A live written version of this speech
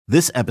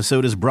This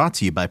episode is brought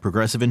to you by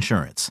Progressive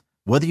Insurance.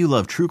 Whether you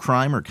love true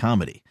crime or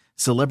comedy,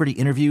 celebrity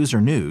interviews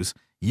or news,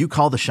 you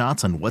call the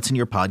shots on what's in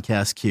your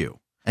podcast queue.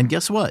 And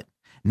guess what?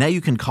 Now you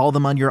can call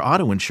them on your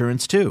auto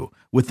insurance too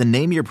with the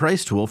Name Your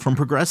Price tool from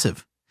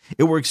Progressive.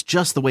 It works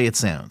just the way it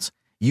sounds.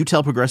 You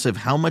tell Progressive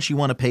how much you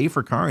want to pay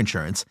for car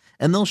insurance,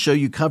 and they'll show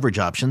you coverage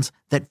options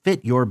that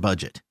fit your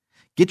budget.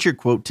 Get your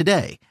quote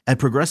today at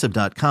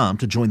Progressive.com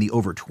to join the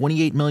over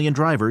 28 million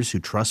drivers who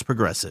trust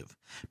Progressive.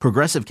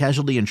 Progressive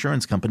Casualty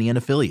Insurance Company and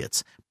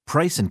Affiliates.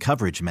 Price and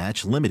coverage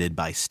match limited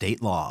by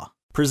state law.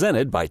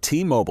 Presented by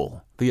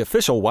T-Mobile, the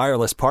official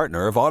wireless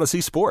partner of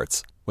Odyssey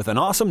Sports. With an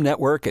awesome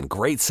network and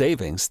great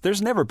savings,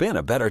 there's never been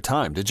a better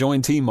time to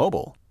join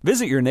T-Mobile.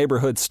 Visit your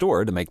neighborhood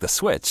store to make the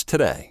switch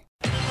today.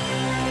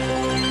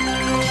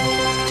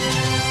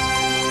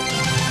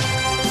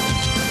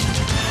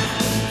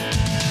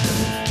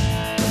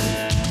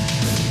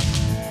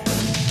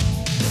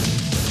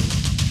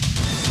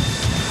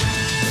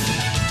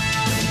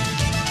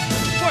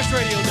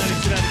 Radio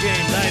 92.9 The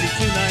Game,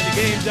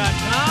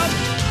 929thegame.com.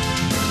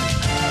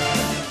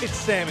 It's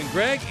Sam and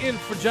Greg in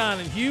for John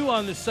and Hugh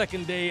on the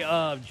second day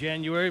of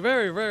January.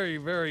 Very, very,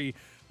 very,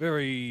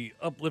 very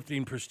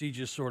uplifting,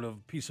 prestigious sort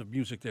of piece of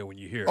music there when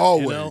you hear it.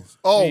 Always, you know?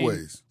 always. I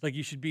mean, like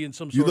you should be in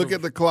some sort You of... look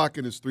at the clock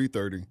and it's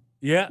 3:30.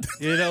 Yeah,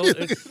 you know,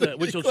 it's,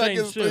 which will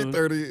change soon.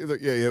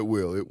 3:30. Yeah, it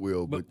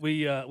will. But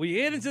we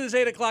head into this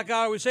 8 o'clock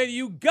hour. We say to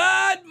you,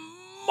 good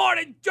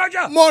morning,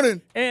 Georgia.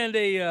 Morning. And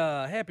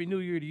a Happy New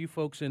Year to you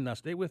folks. And now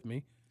stay with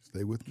me.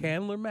 Stay with me.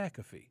 Candler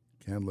McAfee.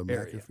 Candler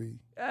area. McAfee.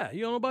 Yeah,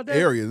 you don't know about that?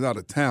 Area, not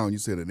a town. You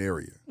said an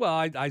area. Well,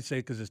 I say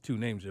because there's two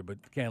names there,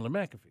 but Candler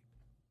McAfee.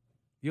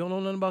 You don't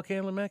know nothing about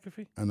Candler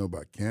McAfee? I know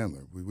about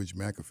Candler. Which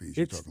McAfees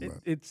you talking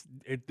about?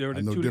 They're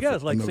the two together.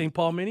 It's like St.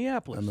 Paul,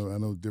 Minneapolis. I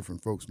know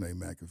different folks named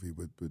McAfee,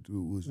 but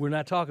who's... We're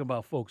not talking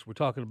about folks. We're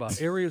talking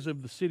about areas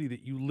of the city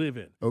that you live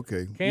in.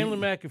 Okay. Candler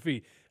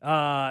McAfee,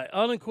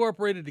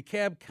 unincorporated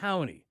DeKalb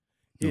County.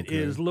 It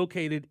is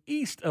located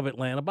east of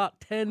Atlanta, about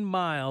 10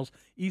 miles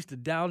east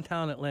of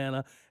downtown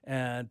Atlanta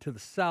and to the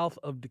south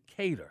of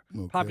Decatur.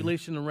 Okay.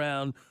 Population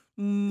around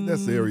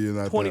that's the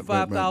area.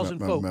 25,000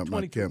 folks.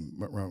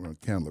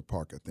 Around Candler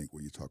Park, I think,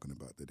 where you're talking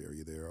about that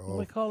area there. Well,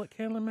 they call it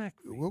Candler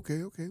McAfee.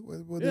 Okay.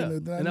 Well, yeah.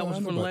 then, and that was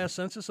from the last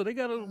census, so they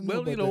got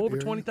over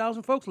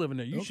 20,000 folks living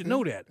there. You should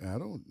know that. I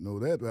don't know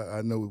that.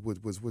 I know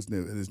what's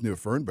near. It's near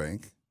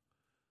Fernbank.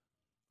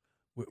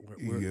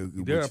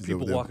 There are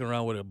people walking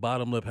around with a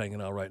bottom lip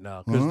hanging out right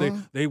now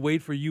because they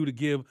wait for you to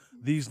give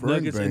these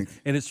nuggets, and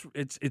it's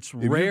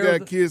rare. If you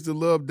got kids that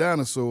love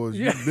dinosaurs,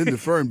 you've been to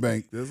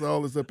Fernbank. That's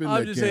all that's up in there.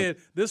 I'm just saying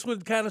this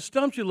one kind of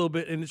stumps you a little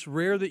bit, and it's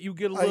rare that you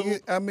get a little.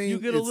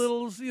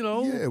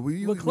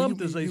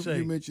 Clumped, as they say.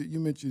 You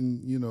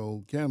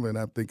mentioned, Candler, and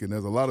I'm thinking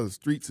there's a lot of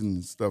streets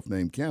and stuff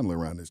named Candler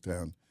around this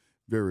town.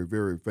 Very,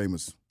 very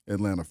famous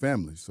Atlanta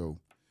family. So,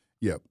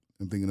 yep.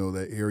 I'm thinking of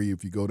that area.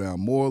 If you go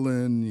down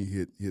Moreland, you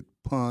hit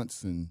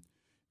Ponce and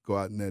go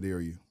out in that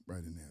area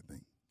right in there, I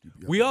think.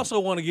 We also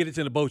want to get it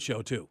to the boat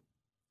show, too.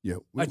 Yeah.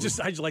 I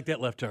just like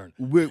that left turn.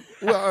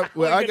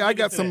 I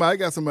got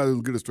somebody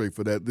who'll get us straight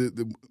for that.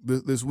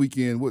 This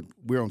weekend,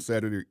 we're on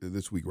Saturday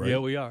this week, right? Yeah,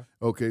 we are.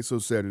 Okay, so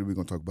Saturday we're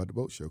going to talk about the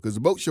boat show because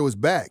the boat show is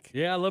back.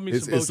 Yeah, I love me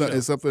some boat show.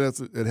 It's something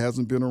that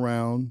hasn't been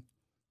around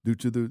due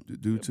to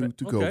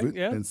COVID,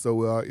 yeah. And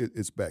so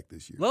it's back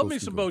this year. Love me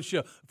some boat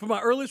show. From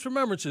my earliest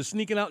remembrances,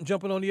 sneaking out and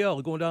jumping on the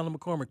L, going down to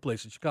McCormick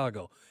Place in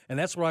Chicago, and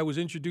that's where I was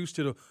introduced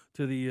to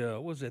the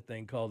what was that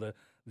thing called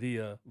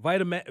the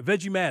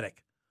Vegematic.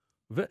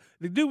 The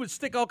dude would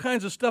stick all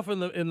kinds of stuff in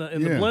the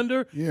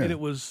blender, and it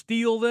was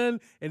steel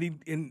then, and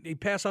he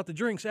pass out the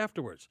drinks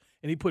afterwards,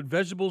 and he put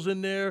vegetables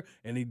in there,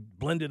 and he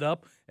blend it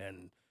up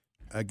and.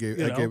 I gave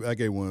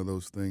one of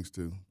those things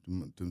to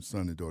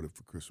son and daughter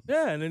for Christmas.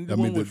 Yeah, and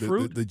then with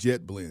fruit. The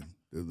jet blend.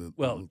 The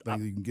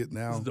thing you can get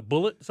now. Is it the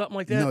Bullet, something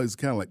like that? No, it's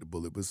kind of like the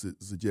Bullet, but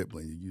it's a jet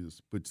blend. You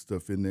just put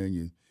stuff in there,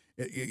 and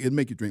it'll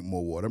make you drink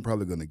more water. I'm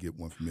probably going to get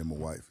one for me and my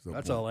wife.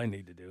 That's all I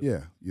need to do.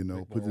 Yeah,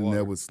 put it in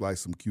there with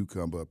slice some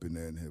cucumber up in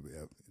there and have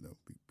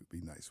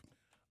be nice.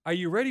 Are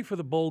you ready for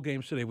the bowl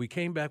games today? We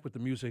came back with the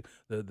music,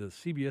 the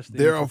CBS.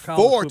 There are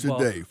 4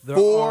 today.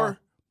 4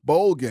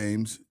 bowl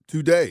games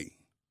today.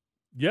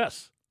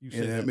 Yes, you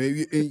said that.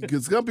 Maybe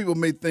because some people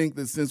may think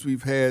that since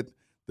we've had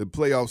the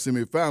playoff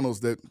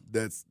semifinals,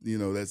 that's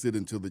it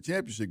until the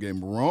championship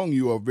game. Wrong,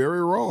 you are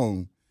very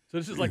wrong. So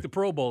this is like the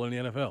Pro Bowl in the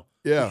NFL.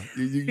 Yeah,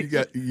 you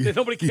got.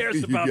 Nobody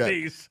cares about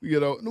these. I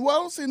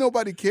don't see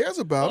nobody cares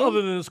about them.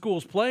 Other than the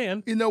schools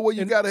playing.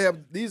 You got to have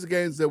these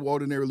games that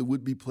ordinarily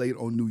would be played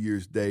on New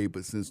Year's Day,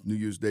 but since New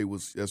Year's Day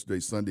was yesterday,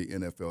 Sunday,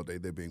 NFL Day,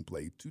 they're being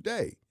played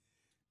today.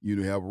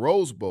 You have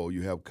Rose Bowl,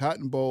 you have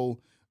Cotton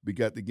Bowl. We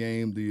got the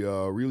game, the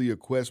Aurelia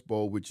Quest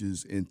Bowl, which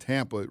is in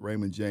Tampa at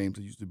Raymond James.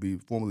 It used to be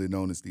formerly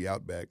known as the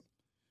Outback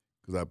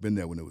because I've been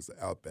there when it was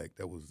the Outback.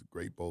 That was a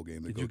great bowl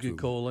game to go to. Did you get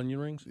cold onion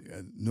rings?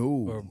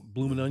 No. Or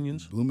blooming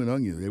onions? Blooming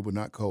onions. They were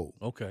not cold.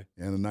 Okay.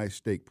 And a nice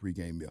steak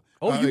pregame meal.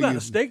 Oh, you got a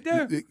steak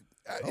there?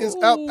 It's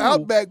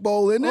Outback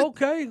Bowl, isn't it?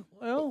 Okay.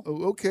 Well.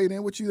 Okay,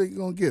 then what you think you're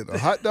going to get? A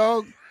hot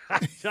dog?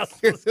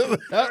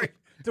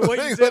 to what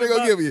you said They're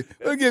about,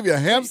 gonna give you a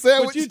ham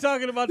sandwich. But you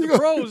talking about the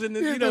pros, and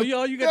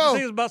all you got to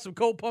say is about some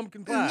cold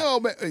pumpkin pie. No,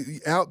 man,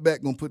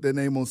 Outback gonna put their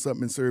name on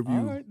something and serve you.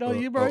 All right. No,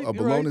 you're right. A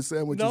bologna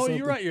sandwich. No, or something?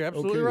 you're right. You're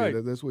absolutely okay,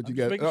 right. That's what you I'm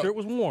got. just making sure it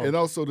was warm. And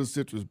also the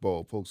Citrus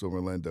Bowl, folks over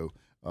in Orlando.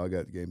 I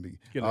got the game.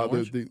 Get an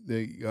orange?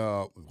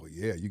 Well,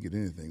 yeah, you get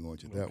anything,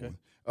 won't you? That Okay.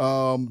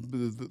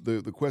 one.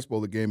 The Quest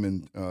Bowl, the game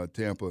in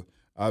Tampa,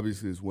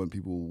 obviously is one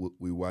people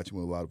we watching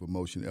with a lot of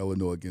emotion.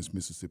 Illinois against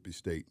Mississippi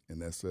State,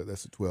 and that's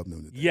a 12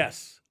 noon today.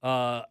 Yes.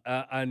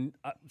 And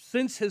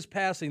since his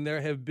passing,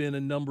 there have been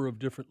a number of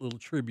different little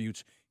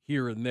tributes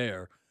here and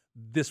there.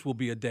 This will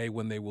be a day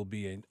when there will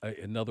be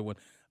another one.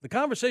 The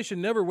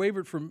conversation never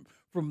wavered from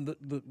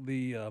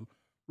the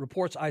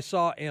reports I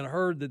saw and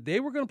heard that they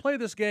were going to play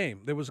this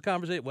game. There was a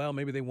conversation, well,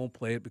 maybe they won't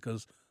play it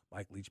because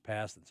Mike Leach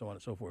passed and so on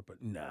and so forth.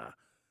 But nah,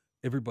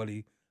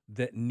 everybody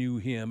that knew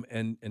him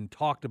and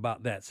talked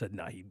about that said,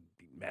 nah, he'd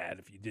be mad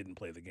if you didn't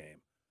play the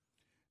game.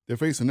 They're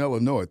facing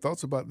Illinois.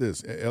 Thoughts about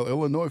this?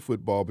 Illinois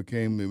football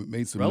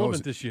made some relevant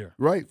noise. this year.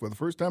 Right, for the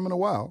first time in a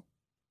while.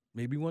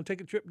 Maybe you want to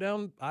take a trip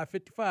down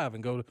I-55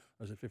 and go to,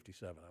 or is it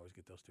 57? I always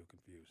get those two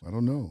confused. I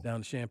don't know.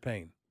 Down to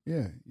Champaign.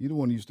 Yeah, you the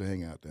one who used to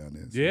hang out down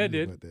there. So Yeah, I you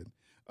did. know about that.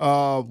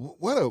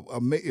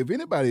 If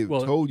anybody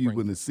Well, told you spring.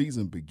 when the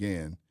season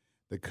began,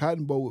 the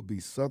Cotton Bowl would be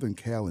Southern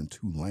Cal and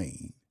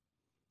Tulane.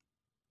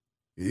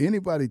 Did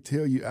anybody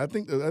tell you? I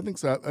think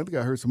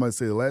I heard somebody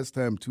say the last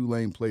time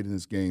Tulane played in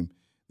this game,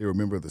 they were a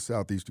member of the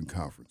Southeastern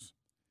Conference.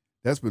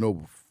 That's been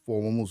over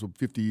for almost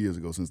 50 years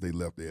ago since they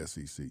left the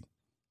SEC,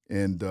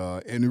 and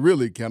it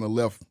really kind of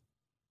left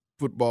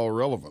football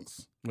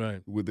relevance,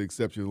 Right. with the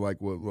exception of like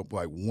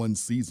one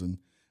season.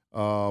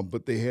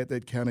 But they had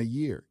that kind of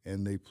year,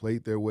 and they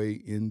played their way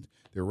in.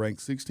 They're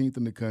ranked 16th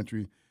in the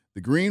country.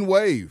 The Green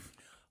Wave.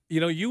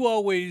 You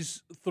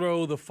always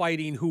throw the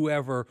fighting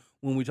whoever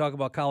when we talk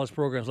about college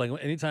programs. Like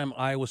anytime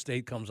Iowa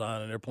State comes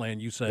on and they're playing,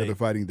 you say, They're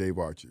fighting Dave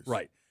Archers.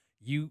 right.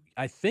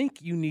 I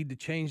think you need to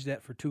change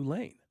that for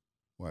Tulane.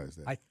 Why is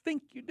that? I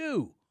think you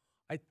do.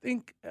 I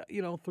think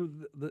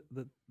through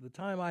the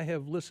time I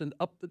have listened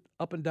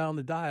up and down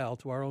the dial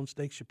to our own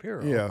Steak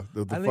Shapiro. Yeah,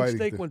 the fighting.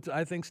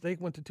 I think Steak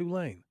went to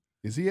Tulane.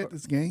 Is he at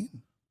this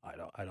game? I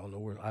don't know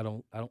where. I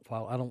don't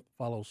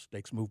follow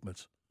Steak's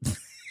movements.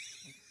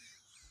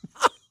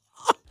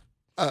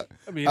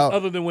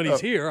 Other than when he's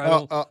here, I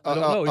don't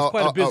know. He's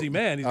quite a busy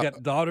man. He's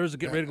got daughters that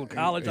get ready to go to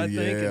college, I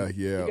think.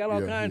 Yeah. He got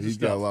all kinds of He's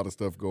stuff. got a lot of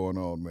stuff going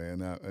on,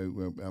 man.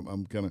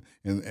 I'm kind of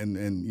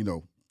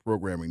and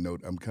programming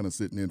note. I'm kind of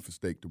sitting in for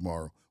Steak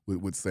tomorrow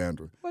with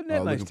Sandra. Wasn't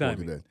that nice looking forward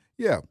timing? to that.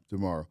 Yeah,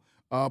 tomorrow.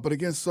 But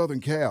against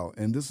Southern Cal,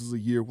 and this is a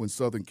year when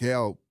Southern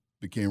Cal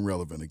became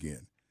relevant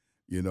again.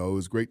 It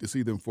was great to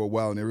see them for a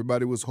while, and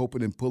everybody was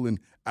hoping and pulling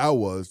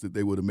ours that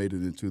they would have made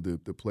it into the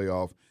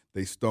playoff.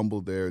 They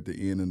stumbled there at the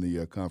end in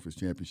the conference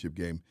championship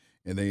game,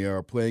 and they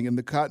are playing in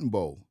the Cotton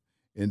Bowl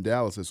in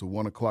Dallas. It's a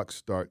 1:00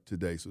 start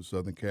today. So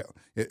Southern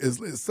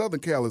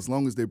Cal, as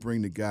long as they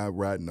bring the guy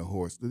riding the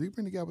horse. Did they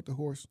bring the guy with the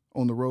horse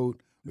on the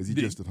road, or is he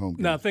just at home?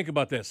 Now think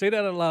about that. Say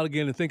that out loud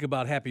again, and think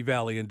about Happy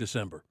Valley in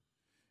December.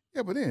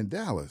 Yeah, but they're in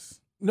Dallas.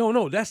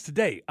 No, that's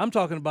today. I'm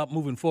talking about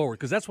moving forward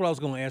because that's what I was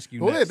going to ask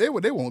you. Well, next. they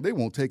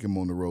won't take him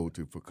on the road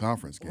for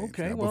conference games.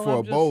 Okay, now, well, but for I'm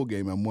a bowl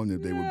game, I'm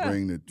wondering if they would Yeah,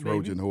 bring the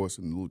Trojan maybe. horse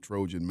and the little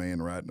Trojan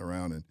man riding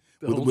around and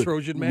The little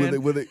Trojan man?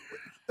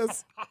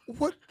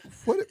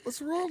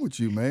 What's wrong with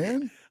you,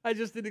 man? I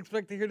just didn't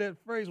expect to hear that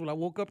phrase when I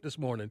woke up this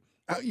morning.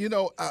 That's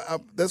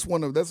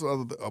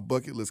a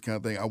bucket list kind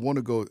of thing. I want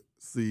to go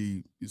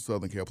see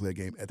Southern Cal play a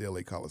game at the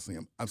LA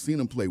Coliseum. I've seen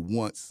them play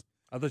once.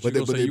 I thought you were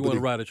going to say you want to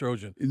ride a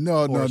Trojan.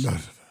 No.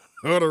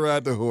 I want to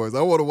ride the horse.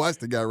 I want to watch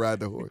the guy ride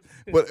the horse.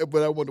 But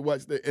I want to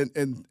watch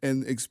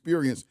and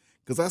experience,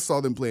 because I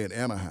saw them play in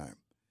Anaheim.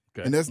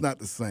 Okay. And that's not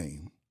the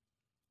same.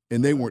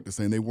 And they weren't the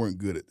same. They weren't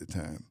good at the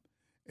time.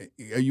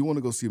 You want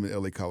to go see them at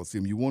LA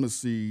Coliseum. You want to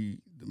see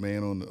the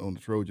man on the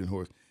Trojan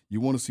horse. You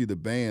want to see the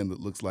band that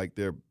looks like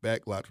they're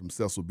backlot from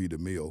Cecil B.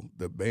 DeMille,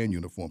 the band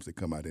uniforms that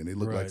come out in. They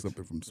look like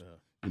something from,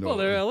 Well,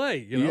 they're L.A.,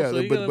 Yeah,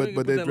 so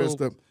but they're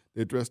dressed up.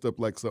 They're dressed up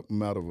like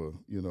something out of a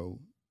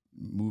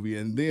movie.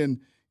 And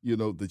then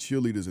the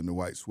cheerleaders in the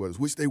white sweaters,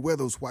 which they wear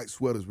those white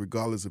sweaters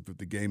regardless if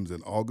the game's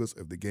in August,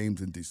 if the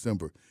game's in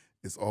December.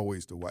 It's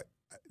always the white.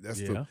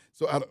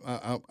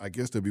 I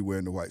guess they'll be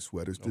wearing the white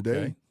sweaters today.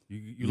 Okay.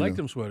 You like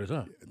them sweaters,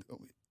 huh?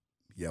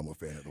 Yeah, I'm a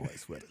fan of the white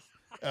sweaters.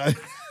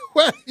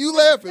 What? You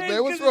laughing,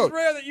 man? What's wrong? It's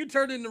rare that you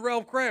turned into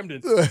Ralph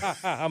Cramden.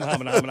 I'm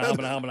humming.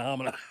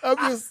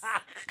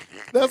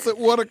 That's at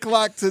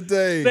 1:00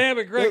 today. Sam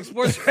and Greg,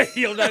 Sports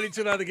Radio,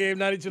 92.9 The Game,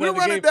 92.9 The Game. We're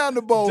running down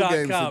the bowl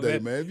games today,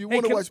 man. If you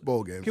want to watch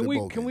bowl games,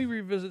 can we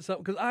revisit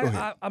something?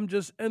 Because I'm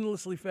just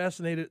endlessly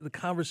fascinated at the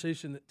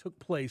conversation that took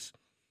place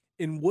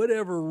in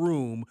whatever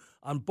room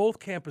on both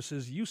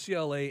campuses,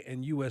 UCLA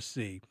and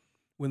USC,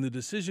 when the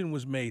decision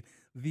was made.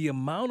 The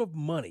amount of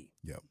money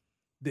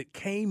that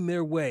came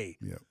their way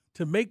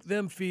to make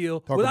them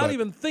feel, without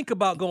even think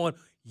about going,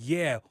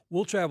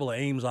 we'll travel to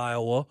Ames,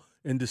 Iowa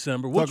in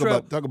December.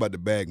 Talk about the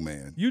bag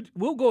man.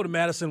 We'll go to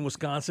Madison,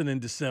 Wisconsin in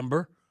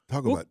December.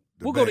 Talk about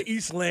We'll go to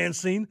East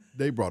Lansing.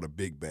 They brought a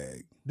big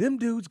bag. Them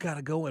dudes got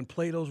to go and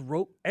play those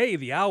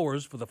the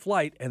hours for the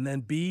flight, and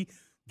then B,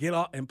 get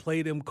out and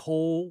play them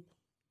cold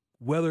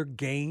weather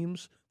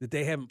games that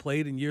they haven't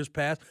played in years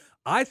past.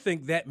 I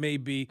think that may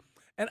be,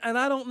 and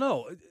I don't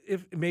know,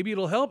 if maybe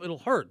it'll help, it'll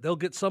hurt. They'll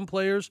get some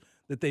players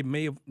that they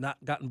may have not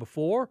gotten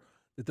before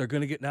that they're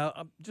going to get now.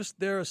 Just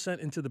their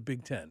ascent into the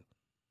Big Ten.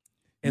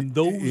 And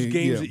those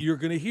games that you're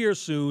going to hear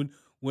soon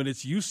when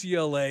it's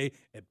UCLA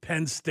and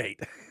Penn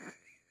State.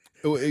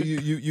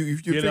 You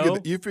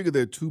figure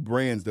there are two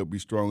brands that would be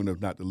strong enough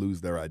not to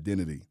lose their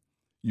identity.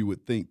 You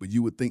would think, but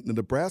you would think that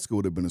Nebraska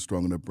would have been a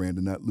strong enough brand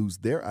to not lose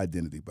their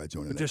identity by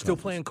joining. But they're still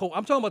playing cold.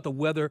 I'm talking about the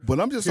weather.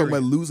 But I'm just talking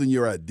about losing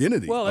your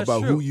identity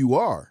about who you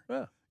are.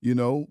 Yeah. You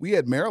know, we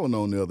had Maryland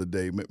on the other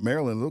day.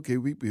 Maryland, okay,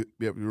 we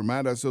have to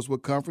remind ourselves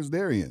what conference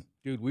they're in.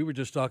 Dude, we were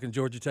just talking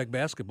Georgia Tech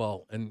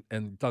basketball and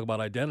talk about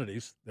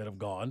identities that have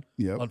gone,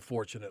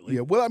 unfortunately.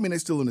 Yeah, well, I mean, they're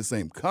still in the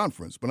same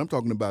conference, but I'm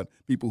talking about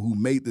people who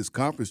made this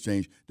conference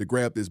change to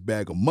grab this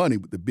bag of money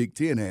that the Big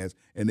Ten has,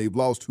 and they've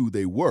lost who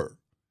they were.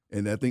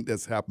 And I think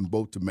that's happened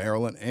both to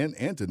Maryland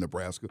and to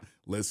Nebraska.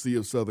 Let's see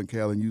if Southern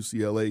Cal and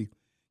UCLA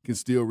can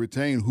still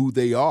retain who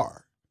they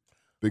are.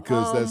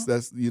 Because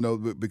that's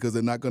because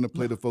they're not going to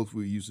play the folks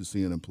we're used to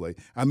seeing them play.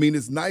 I mean,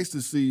 it's nice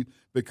to see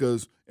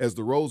because as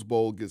the Rose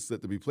Bowl gets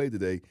set to be played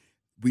today,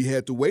 we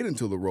had to wait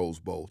until the Rose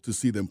Bowl to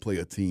see them play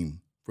a team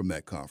from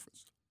that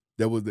conference.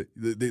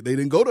 They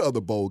didn't go to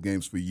other bowl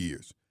games for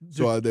years.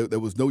 So there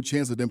was no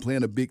chance of them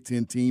playing a Big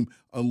Ten team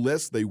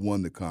unless they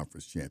won the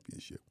conference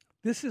championship.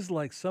 This is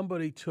like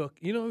somebody took,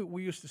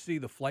 we used to see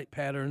the flight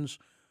patterns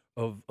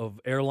of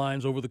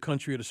airlines over the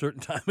country at a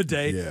certain time of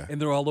day, and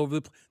they're all over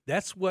the place.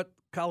 That's what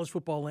college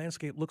football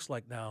landscape looks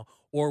like now,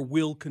 or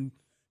will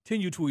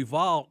continue to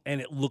evolve,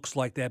 and it looks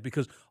like that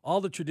because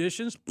all the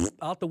traditions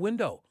out the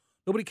window.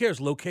 Nobody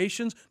cares.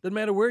 Locations, doesn't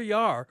matter where you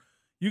are.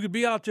 You could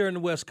be out there in the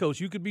West Coast.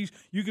 You could be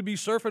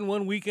surfing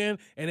one weekend,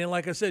 and then,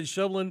 like I said,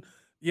 shoveling,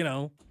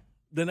 the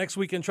next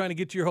weekend trying to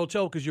get to your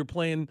hotel because you're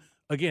playing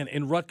again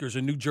in Rutgers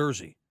in New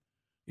Jersey.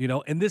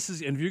 And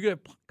if you're going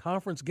to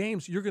conference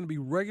games, you're going to be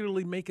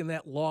regularly making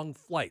that long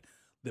flight.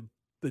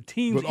 The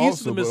teams east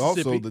of the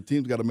Mississippi. But also the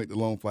teams got to make the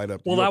long flight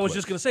up to Well, I was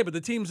just going to say, but the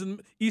teams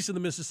east of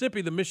the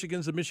Mississippi, the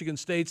Michigans, the Michigan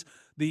States,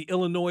 the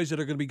Illinois that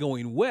are going to be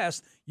going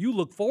west, you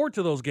look forward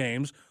to those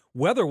games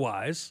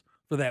weather-wise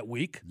for that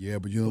week. Yeah,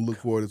 but you don't look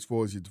forward as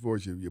far as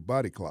your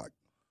body clock.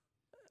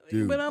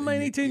 Dude, but I'm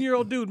an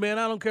 18-year-old dude, man.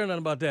 I don't care nothing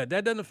about that.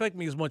 That doesn't affect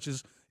me as much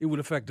as it would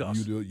affect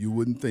us. You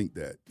wouldn't think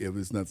that if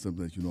it's not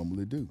something that you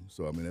normally do.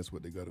 So, I mean, that's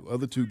what they got to do.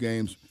 Other two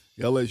games,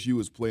 LSU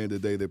is playing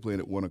today. They're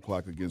playing at 1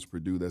 o'clock against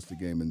Purdue. That's the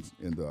game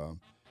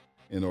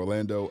in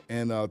Orlando.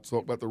 And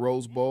talk about the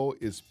Rose Bowl.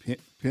 It's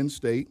Penn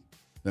State.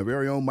 Our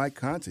very own Mike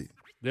Conti.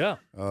 Yeah.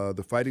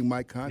 The Fighting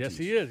Mike Conti. Yes,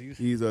 he is.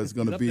 He's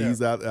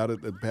out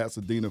at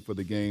Pasadena for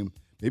the game.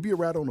 Maybe a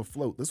ride on a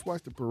float. Let's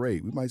watch the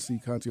parade. We might see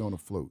Conti on a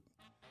float.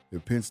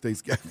 If Penn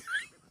State's got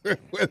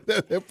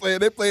they're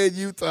playing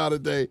Utah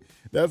today.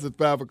 That's at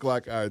 5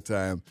 o'clock our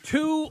time.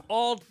 Two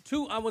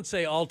I wouldn't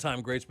say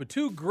all-time greats, but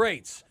two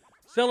greats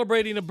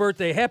celebrating a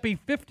birthday. Happy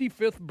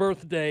 55th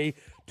birthday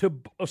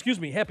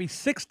happy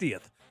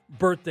 60th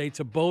birthday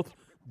to both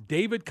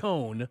David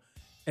Cone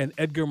and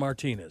Edgar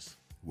Martinez.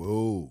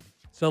 Whoa.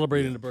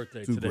 Celebrating the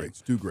birthday today.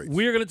 Two greats.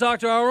 We're going to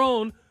talk to our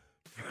own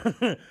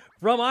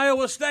from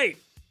Iowa State,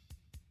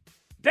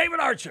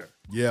 David Archer.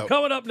 Yeah.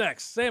 Coming up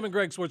next, Sam and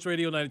Greg, Sports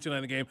Radio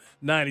 92.9 The Game,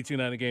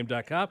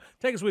 92.9thegame.com.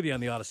 Take us with you on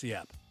the Odyssey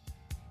app.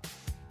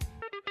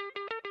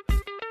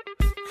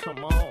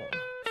 Come on. Yeah.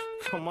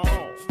 Come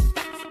on.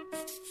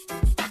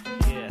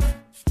 Yeah.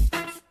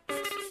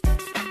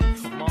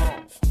 Come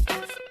on.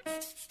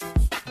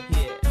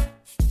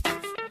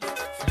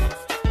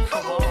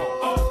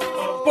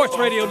 Sports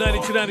Radio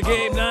 92.9 The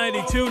Game,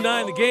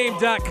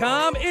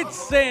 92.9thegame.com. It's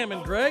Sam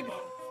and Greg.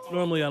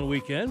 Normally on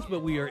weekends,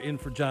 but we are in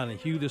for John and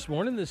Hugh this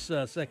morning, this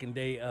second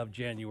day of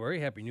January.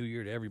 Happy New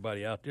Year to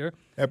everybody out there.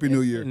 Happy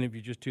New Year. And if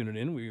you're just tuning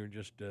in, we were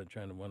just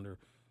trying to wonder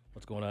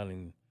what's going on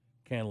in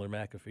Candler,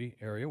 McAfee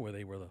area, where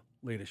they were the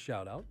latest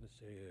shout-out.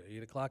 It's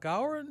 8 o'clock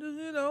hour, and,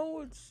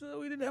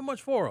 we didn't have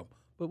much for them.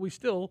 But we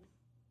still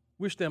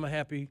wish them a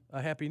happy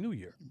New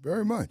Year.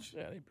 Very much.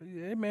 Yeah,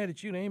 they mad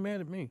at you. They ain't mad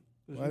at me.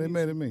 Why they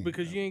mad at me?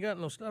 Because you ain't got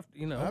no stuff,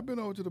 I've been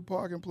over to the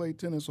park and played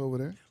tennis over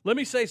there. Let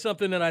me say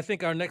something that I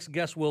think our next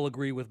guest will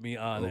agree with me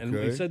on, and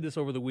we said this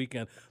over the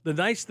weekend.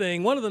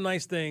 One of the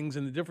nice things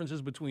and the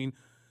differences between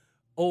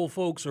old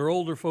folks or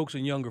older folks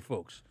and younger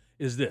folks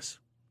is this.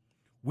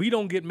 We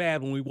don't get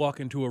mad when we walk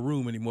into a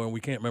room anymore and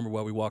we can't remember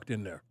what we walked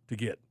in there to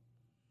get.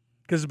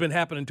 Because it's been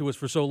happening to us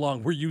for so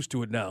long, we're used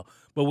to it now.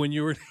 But when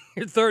you were in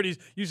your 30s,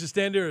 you used to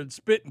stand there and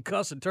spit and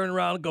cuss and turn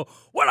around and go,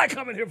 "What I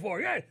come in here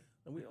for?" Yeah.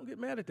 And we don't get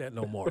mad at that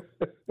no more.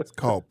 It's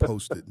called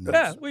Post-it notes.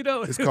 Yeah, we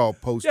don't. It's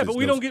called Post-it notes. Yeah, but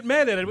we don't get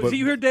mad at it. But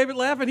you hear David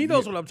laughing, he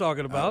knows what I'm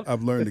talking about.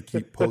 I've learned to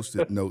keep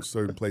Post-it notes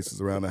certain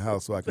places around the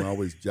house so I can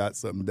always jot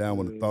something down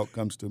when a thought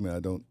comes to me. I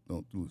don't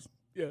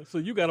Yeah, so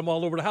you got them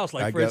all over the house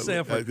like I Fred got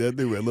Sanford. I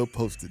do a little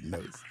Post-it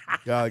notes.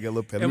 Yeah, I got a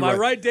little pen. Am You're I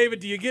right,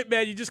 David? Do you get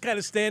mad? You just kind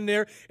of stand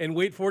there and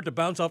wait for it to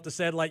bounce off the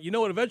satellite. You know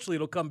what? Eventually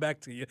it'll come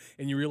back to you,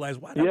 and you realize,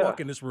 why did I walk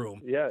in this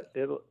room? Yeah,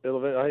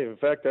 in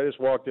fact, I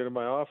just walked into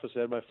my office,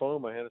 had my phone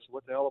in my hand, and said,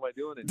 "What the hell am I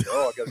doing?" And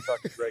I got to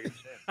talk to Greg and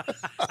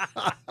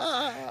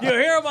Sam. You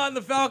hear him on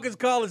the Falcons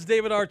call. It's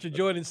David Archer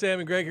joining Sam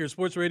and Greg here,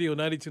 Sports Radio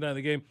 92.9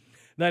 The Game,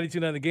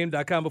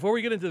 92.9thegame.com. Before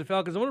we get into the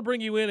Falcons, I want to bring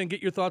you in and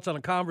get your thoughts on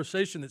a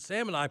conversation that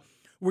Sam and I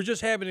were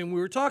just having, and we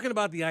were talking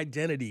about the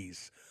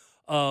identities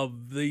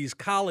of these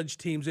college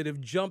teams that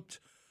have jumped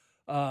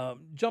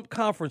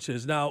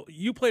conferences. Now,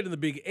 you played in the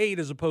Big 8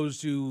 as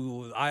opposed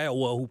to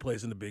Iowa, who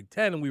plays in the Big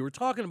 10, and we were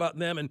talking about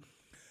them,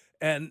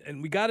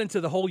 and we got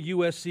into the whole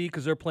USC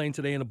because they're playing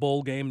today in a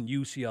bowl game, and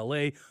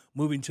UCLA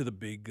moving to the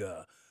Big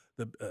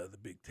the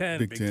Big 10,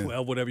 Big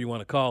 12, whatever you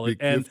want to call it,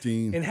 Big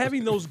 15. and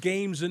having those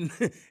games in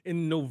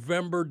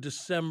November,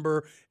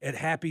 December at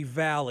Happy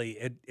Valley,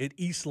 at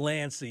East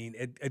Lansing,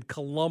 at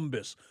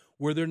Columbus,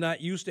 where they're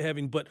not used to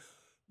having. But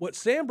what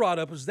Sam brought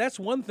up is that's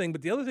one thing,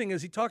 but the other thing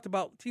is he talked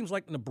about teams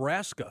like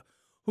Nebraska,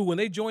 who when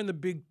they joined the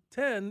Big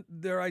 10,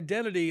 their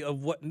identity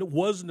of what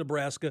was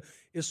Nebraska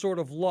is sort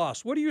of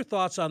lost. What are your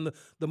thoughts on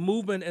the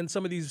movement and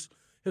some of these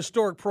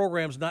historic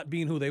programs not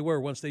being who they were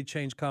once they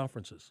changed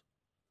conferences?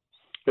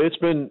 It's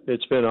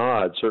been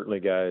odd, certainly,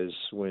 guys.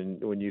 When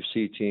you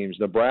see teams,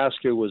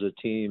 Nebraska was a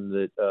team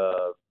that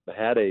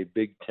had a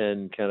Big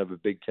Ten kind of a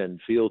Big Ten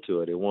feel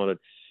to it. It wanted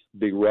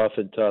big, rough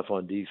and tough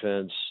on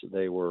defense.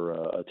 They were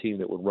a team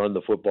that would run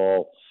the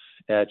football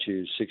at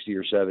you 60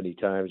 or 70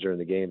 times during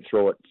the game,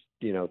 throw it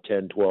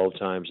 10, 12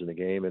 times in the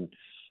game, and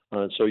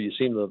so you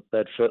seem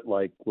that fit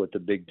like what the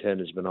Big Ten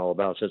has been all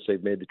about since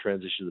they've made the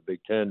transition to the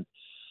Big Ten.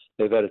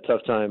 They've had a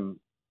tough time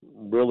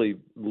really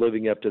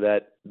living up to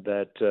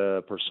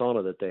that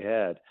persona that they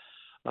had.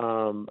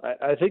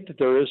 I think that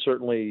there is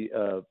certainly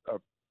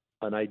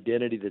an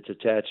identity that's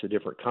attached to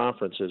different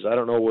conferences. I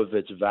don't know if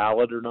it's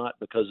valid or not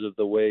because of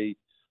the way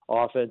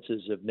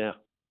offenses have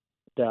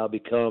now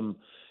become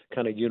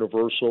kind of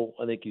universal.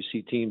 I think you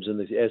see teams in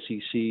the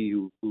SEC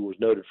who was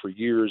noted for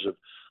years of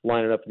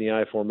lining up in the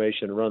I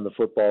formation and run the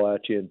football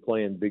at you and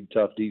playing big,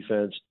 tough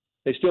defense.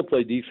 They still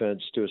play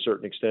defense to a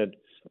certain extent,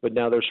 but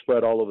now they're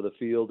spread all over the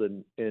field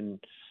and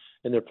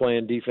they're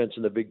playing defense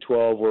in the Big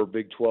 12 where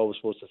Big 12 is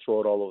supposed to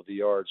throw it all over the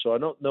yard. So I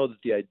don't know that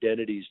the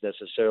identities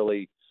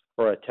necessarily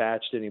are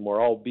attached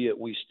anymore, albeit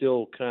we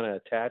still kind of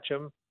attach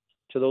them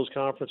to those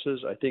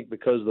conferences. I think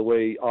because the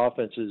way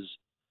offenses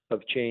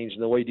have changed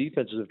and the way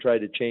defenses have tried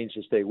to change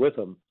to stay with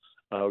them,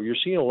 you're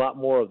seeing a lot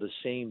more of the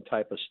same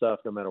type of stuff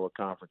no matter what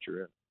conference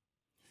you're in.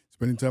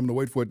 Spending time on the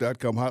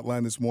waitfor.com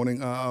hotline this morning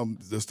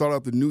to start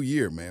off the new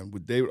year, man,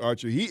 with David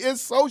Archer. He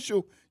is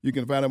social. You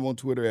can find him on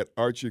Twitter at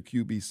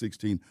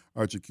ArcherQB16,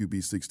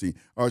 ArcherQB16.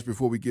 Arch,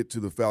 before we get to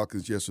the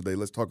Falcons yesterday,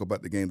 let's talk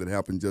about the game that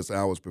happened just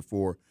hours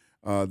before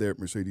there at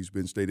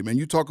Mercedes-Benz Stadium. And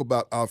you talk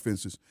about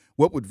offenses.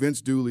 What would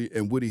Vince Dooley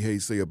and Woody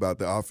Hayes say about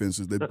the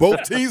offenses that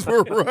both teams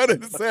were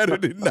running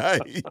Saturday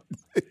night?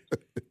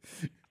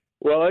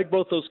 Well, I like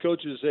both those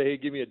coaches say, hey,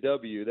 give me a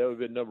W. That would have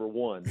been number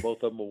one.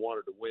 Both of them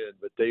wanted to win,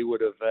 but they would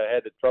have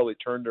had to probably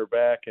turn their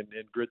back and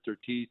grit their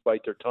teeth,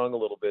 bite their tongue a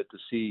little bit to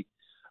see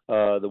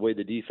the way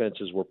the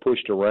defenses were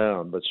pushed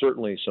around. But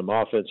certainly some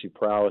offensive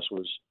prowess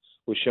was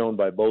shown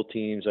by both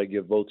teams. I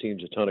give both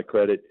teams a ton of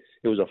credit.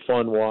 It was a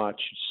fun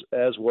watch,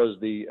 as was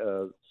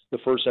the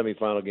first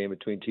semifinal game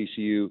between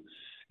TCU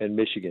and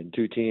Michigan,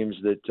 two teams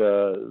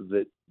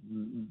that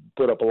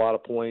put up a lot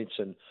of points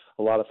and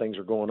a lot of things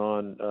are going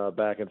on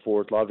back and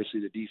forth. Obviously,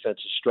 the defense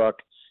is struck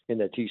in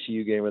that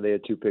TCU game where they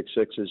had 2 pick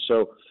sixes.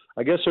 So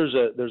I guess there's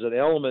an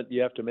element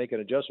you have to make an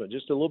adjustment,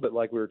 just a little bit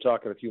like we were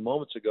talking a few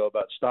moments ago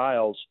about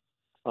styles.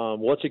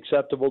 What's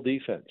acceptable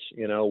defense?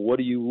 What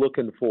are you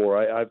looking for?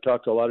 I've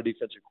talked to a lot of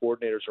defensive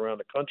coordinators around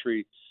the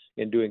country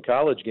in doing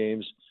college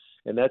games,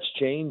 and that's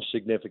changed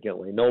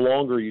significantly. No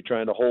longer are you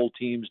trying to hold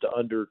teams to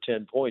under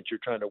 10 points. You're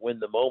trying to win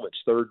the moments,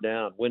 third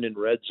down, win in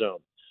red zone.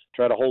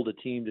 Try to hold a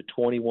team to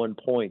 21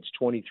 points,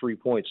 23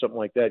 points, something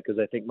like that, because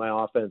I think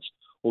my offense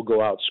will go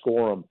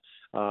outscore them.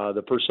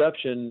 The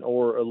perception,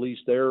 or at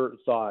least their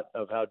thought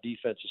of how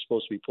defense is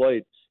supposed to be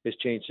played, has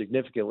changed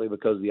significantly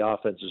because the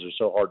offenses are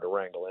so hard to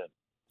wrangle in.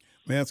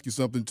 Let me ask you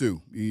something,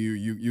 too.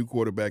 You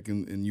quarterback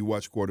and you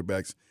watch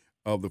quarterbacks.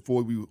 Of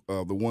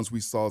the ones we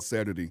saw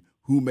Saturday,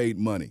 who made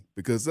money?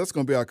 Because that's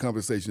going to be our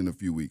conversation in a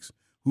few weeks.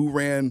 Who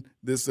ran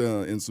this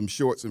in some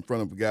shorts in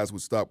front of guys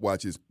with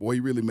stopwatches? Boy, he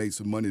really made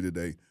some money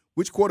today.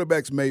 Which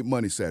quarterbacks made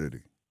money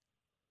Saturday?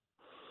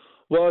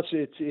 Well,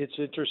 it's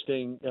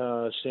interesting,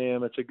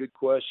 Sam. It's a good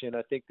question.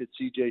 I think that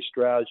C.J.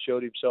 Stroud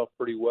showed himself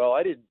pretty well.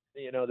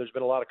 There's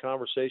been a lot of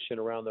conversation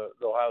around the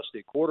Ohio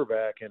State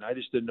quarterback, and I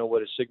just didn't know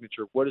what is his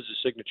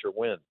signature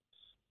win.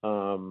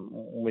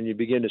 When you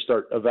begin to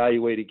start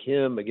evaluating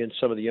him against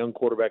some of the young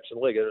quarterbacks in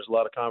the league, there's a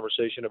lot of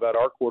conversation about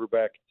our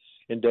quarterback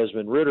in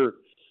Desmond Ridder.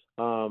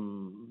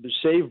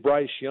 Save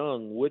Bryce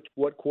Young,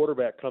 what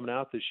quarterback coming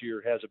out this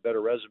year has a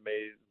better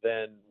resume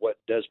than what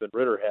Desmond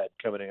Ridder had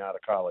coming out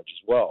of college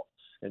as well?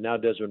 and now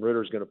Desmond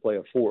Ritter is going to play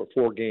a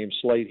four-game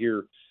slate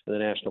here in the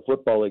National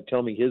Football League.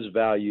 Tell me his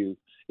value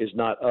is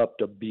not up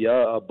to be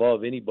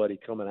above anybody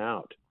coming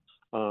out.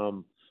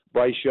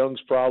 Bryce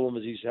Young's problem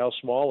is how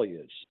small he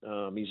is.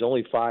 He's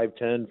only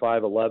 5'10",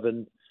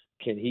 5'11".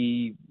 Can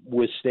he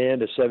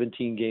withstand a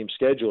 17-game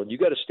schedule? And you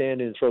got to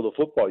stand in and throw the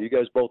football. You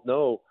guys both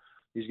know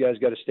these guys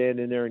got to stand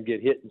in there and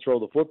get hit and throw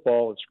the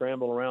football, and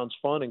scramble around's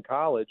fun in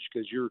college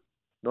because you're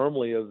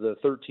normally, of the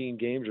 13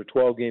 games or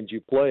 12 games you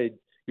played,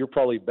 you're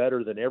probably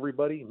better than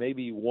everybody.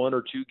 Maybe 1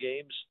 or 2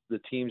 games the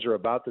teams are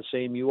about the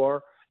same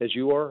as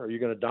you are. Are you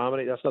going to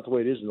dominate? That's not the way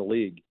it is in the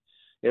league.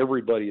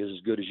 Everybody is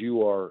as good as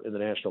you are in the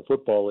National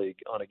Football League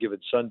on a given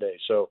Sunday.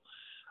 So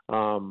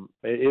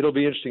it'll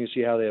be interesting to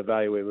see how they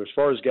evaluate. But as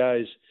far as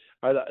guys,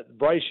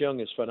 Bryce Young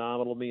is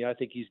phenomenal to me. I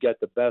think he's got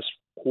the best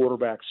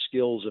quarterback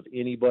skills of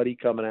anybody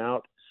coming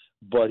out,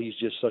 but he's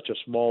just such a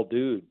small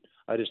dude.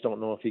 I just don't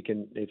know if he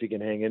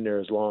can hang in there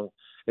as long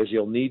as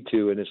he'll need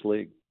to in this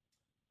league.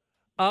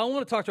 I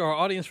want to talk to our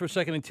audience for a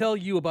second and tell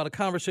you about a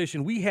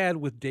conversation we had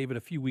with David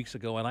a few weeks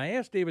ago. And I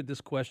asked David this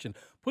question,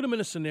 put him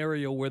in a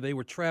scenario where they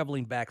were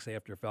traveling back, say,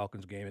 after a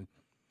Falcons game, and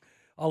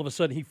all of a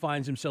sudden he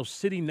finds himself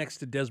sitting next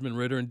to Desmond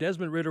Ritter, and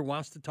Desmond Ritter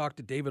wants to talk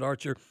to David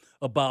Archer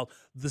about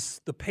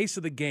the pace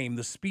of the game,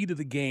 the speed of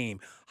the game.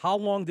 How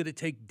long did it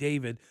take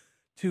David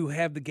to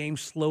have the game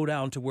slow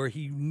down to where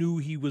he knew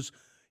he was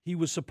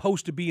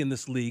supposed to be in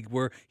this league,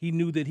 where he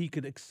knew that he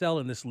could excel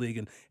in this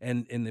league,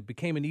 and it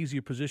became an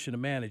easier position to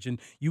manage? And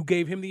you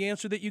gave him the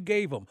answer that you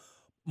gave him.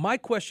 My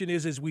question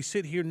is, as we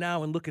sit here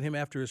now and look at him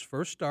after his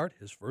first start,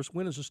 his first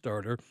win as a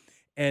starter,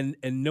 and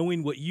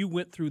knowing what you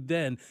went through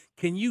then,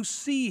 can you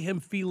see him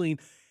feeling,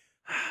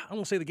 I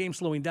won't say the game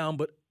slowing down,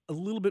 but a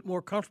little bit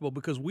more comfortable?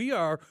 Because we've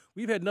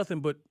had nothing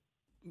but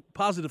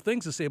positive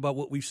things to say about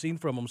what we've seen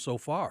from him so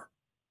far.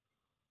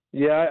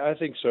 Yeah, I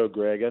think so,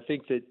 Greg. I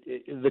think that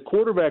the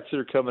quarterbacks that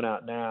are coming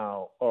out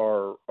now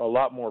are a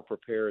lot more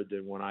prepared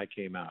than when I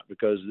came out,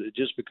 because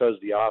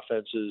the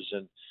offenses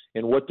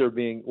and what they're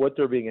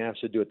being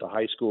asked to do at the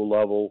high school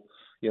level,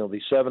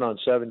 these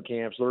 7-on-7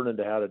 camps, learning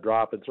how to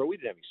drop and throw. We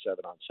didn't have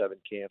any 7-on-7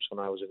 camps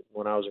when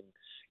I was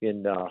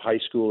in high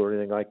school or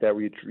anything like that,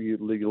 where you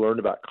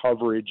learned about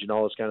coverage and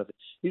all this kind of thing.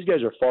 These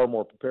guys are far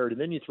more prepared. And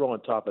then you throw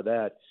on top of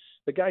that,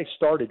 the guy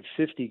started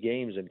 50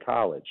 games in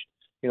college.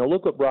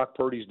 Look what Brock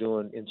Purdy's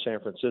doing in San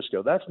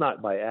Francisco. That's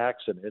not by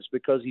accident. It's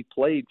because he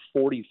played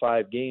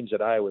 45 games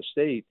at Iowa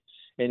State,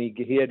 and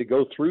he had to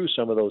go through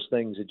some of those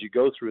things that you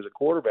go through as a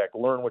quarterback,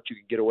 learn what you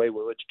can get away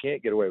with, what you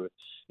can't get away with.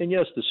 And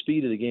yes, the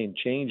speed of the game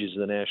changes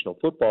in the National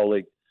Football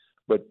League,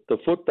 but the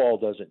football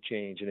doesn't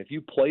change. And if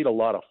you played a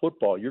lot of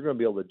football, you're going to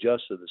be able to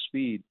adjust to the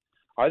speed.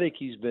 I think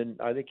he's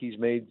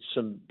made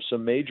some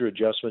major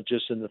adjustments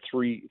just in the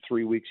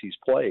three weeks he's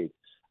played.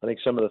 I think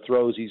some of the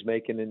throws he's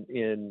making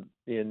in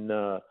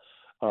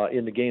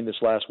the game this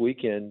last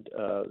weekend,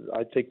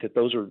 I think that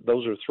those are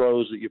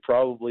throws that you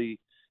probably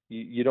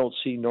you don't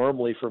see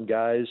normally from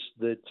guys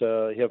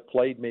that have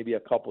played maybe a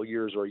couple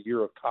years or a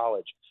year of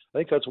college. I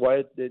think that's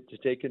why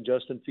it's taken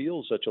Justin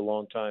Fields such a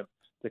long time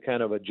to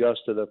kind of adjust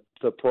to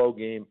the pro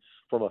game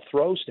from a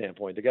throw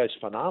standpoint. The guy's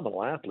a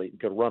phenomenal athlete and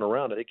could run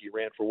around. I think he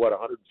ran for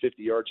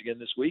 150 yards again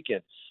this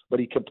weekend,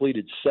 but he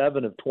completed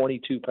 7 of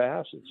 22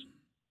 passes.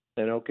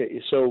 And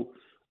so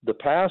the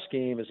pass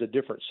game is a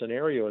different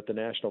scenario at the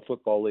National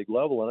Football League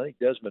level, and I think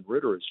Desmond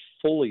Ritter is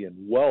fully and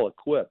well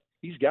equipped.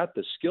 He's got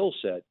the skill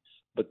set,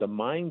 but the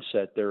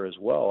mindset there as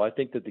well. I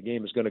think that the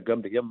game is going to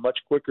come to him much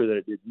quicker than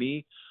it did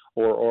me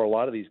or a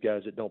lot of these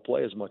guys that don't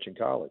play as much in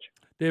college.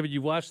 David,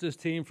 you've watched this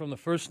team from the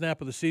first snap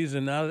of the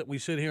season. Now that we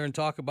sit here and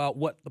talk about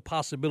what the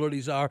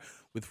possibilities are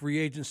with free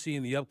agency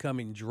and the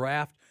upcoming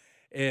draft,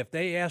 if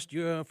they asked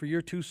you for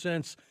your 2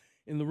 cents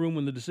in the room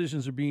when the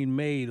decisions are being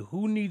made,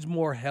 who needs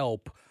more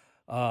help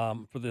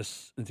for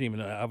this team?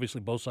 And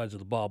obviously both sides of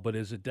the ball, but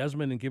is it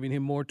Desmond and giving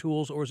him more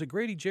tools, or is it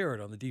Grady Jarrett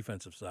on the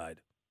defensive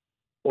side?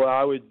 Well,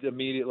 I'm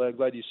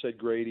glad you said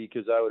Grady,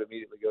 because I would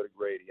immediately go to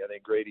Grady. I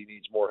think Grady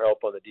needs more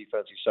help on the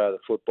defensive side of the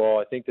football.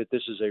 I think that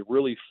this is a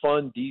really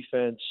fun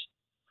defense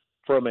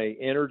from an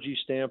energy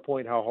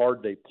standpoint, how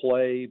hard they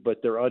play,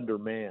 but they're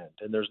undermanned.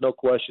 And there's no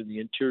question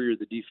the interior of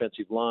the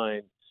defensive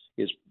line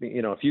is,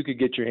 if you could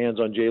get your hands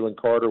on Jalen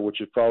Carter,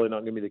 which is probably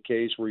not going to be the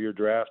case where you're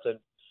drafting,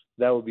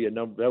 that would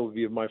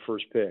be my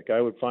first pick. I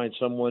would find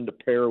someone to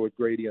pair with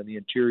Grady on the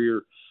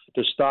interior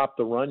to stop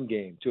the run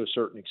game to a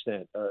certain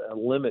extent,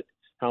 limit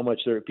how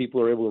much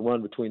people are able to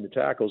run between the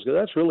tackles. Because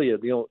that's really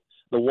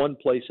the one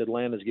place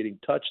Atlanta's getting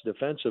touched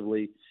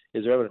defensively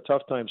is they're having a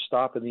tough time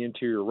stopping the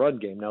interior run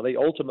game. Now, they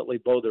ultimately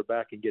bow their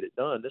back and get it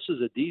done. This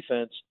is a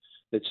defense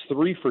that's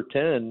 3 for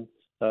 10.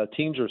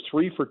 Teams are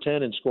 3 for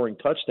 10 in scoring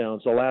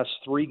touchdowns the last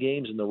 3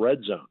 games in the red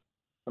zone.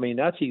 I mean,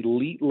 that's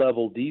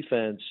elite-level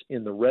defense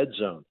in the red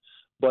zone.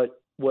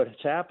 But what's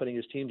happening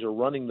is teams are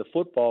running the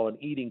football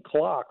and eating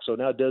clock. So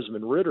now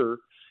Desmond Ritter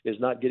is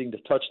not getting to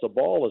touch the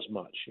ball as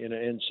much.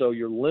 And so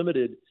you're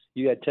limited.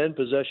 You had 10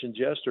 possessions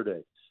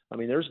yesterday. I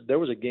mean, there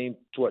was a game,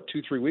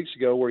 2-3 weeks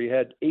ago where you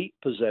had 8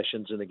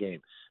 possessions in the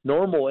game.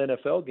 Normal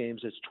NFL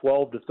games, it's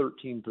 12 to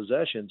 13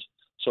 possessions.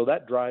 So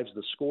that drives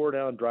the score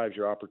down, drives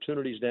your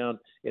opportunities down,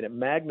 and it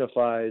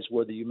magnifies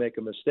whether you make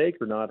a mistake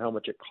or not, how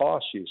much it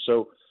costs you.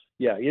 So,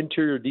 yeah,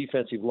 interior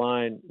defensive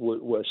line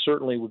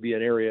certainly would be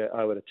an area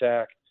I would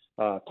attack.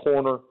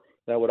 Corner,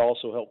 that would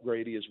also help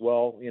Grady as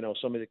well. You know,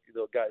 some of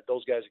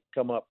those guys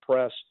come up,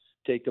 press,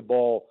 take the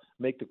ball,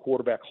 make the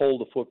quarterback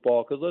hold the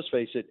football. Because let's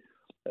face it,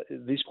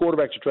 these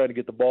quarterbacks are trying to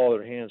get the ball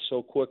in their hands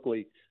so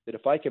quickly that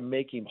if I can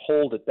make him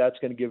hold it, that's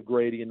going to give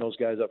Grady and those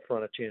guys up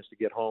front a chance to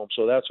get home.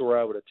 So that's where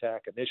I would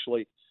attack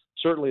initially.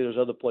 Certainly there's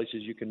other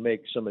places you can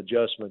make some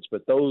adjustments,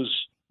 but those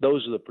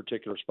are the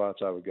particular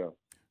spots I would go.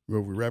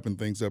 Well, we're wrapping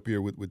things up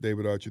here with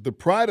David Archer. The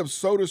pride of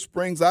Soda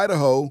Springs,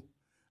 Idaho.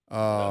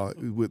 Why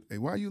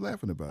are you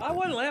laughing about that? I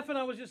wasn't laughing.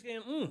 I was just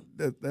getting,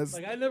 That's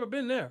like I've never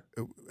been there.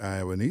 I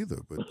haven't either.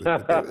 But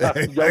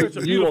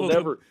you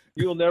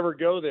will never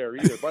go there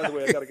either. By the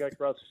way, I got a guy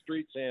across the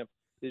street, Sam.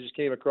 He just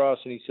came across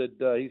and he says,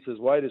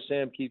 why does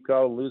Sam keep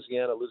calling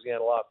Louisiana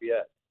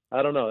Lafayette?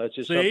 I don't know. That's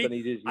just something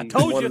he did. I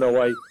told you. To know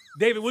why.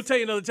 David, we'll tell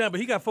you another time,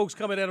 but he got folks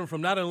coming at him from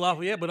not in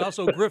Lafayette, but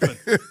also Griffin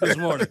this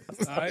morning.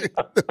 All right?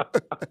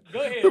 Go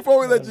ahead.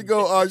 Before we let you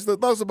go, Arch,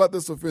 thoughts about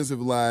this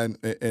offensive line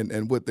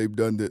and what they've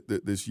done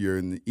this year.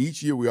 And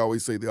each year we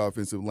always say the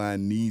offensive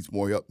line needs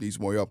more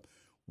help.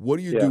 What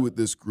do you do with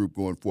this group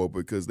going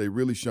forward? Because they've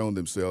really shown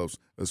themselves,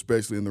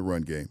 especially in the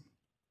run game.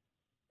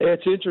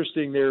 It's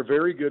interesting. They're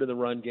very good in the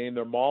run game.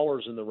 They're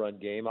maulers in the run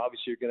game.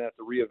 Obviously, you're going to have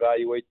to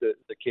reevaluate the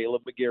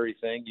Caleb McGarry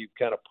thing. You've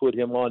kind of put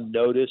him on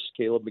notice.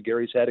 Caleb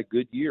McGarry's had a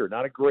good year.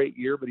 Not a great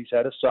year, but he's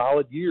had a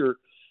solid year.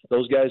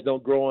 Those guys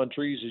don't grow on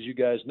trees, as you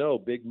guys know.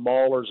 Big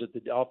maulers at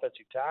the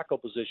offensive tackle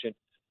position.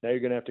 Now you're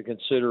going to have to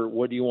consider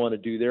what do you want to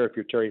do there if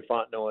you're Terry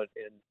Fontenot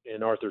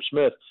and Arthur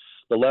Smith.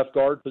 The left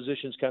guard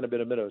position's kind of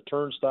been a bit of a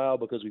turnstile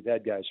because we've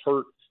had guys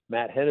hurt.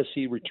 Matt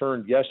Hennessy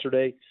returned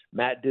yesterday.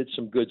 Matt did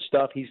some good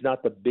stuff. He's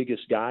not the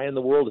biggest guy in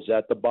the world. Is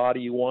that the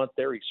body you want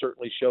there? He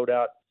certainly showed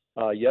out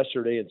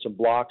yesterday in some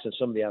blocks and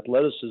some of the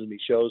athleticism he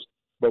shows.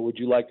 But would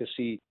you like to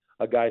see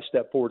a guy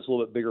step forward? It's a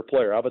little bit bigger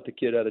player. How about the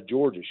kid out of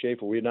Georgia,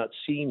 Schaefer? We have not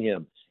seen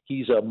him.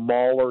 He's a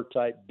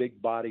mauler-type,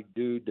 big-bodied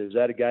dude. Is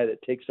that a guy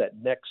that takes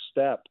that next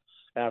step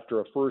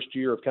after a first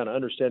year of kind of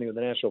understanding what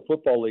the National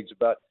Football League's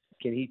about?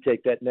 Can he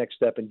take that next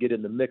step and get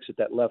in the mix at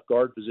that left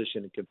guard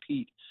position and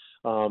compete?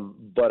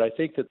 But I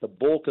think that the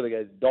bulk of the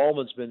guys,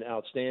 Dahlman's been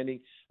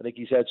outstanding. I think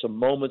he's had some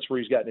moments where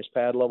he's gotten his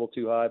pad level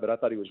too high, but I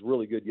thought he was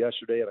really good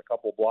yesterday at a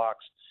couple of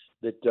blocks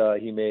that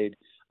he made.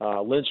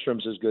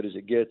 Lindstrom's as good as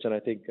it gets, and I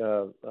think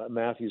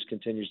Matthews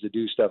continues to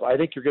do stuff. I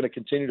think you're going to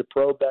continue to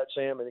probe that,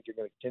 Sam. I think you're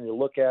going to continue to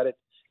look at it,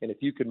 and if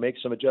you can make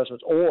some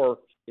adjustments, or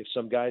if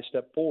some guys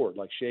step forward,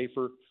 like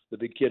Schaefer, the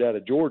big kid out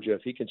of Georgia,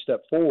 if he can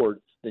step forward,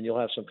 then you'll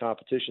have some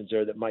competitions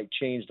there that might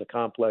change the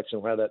complex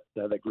and how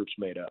that group's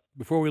made up.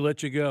 Before we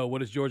let you go, what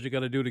does Georgia got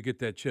to do to get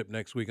that chip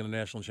next week in the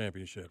national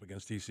championship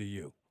against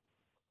TCU?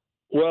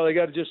 Well, they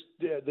got to just.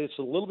 It's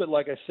a little bit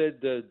like I said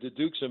to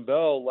Dukes and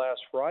Bell last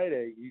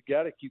Friday. You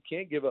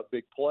can't give up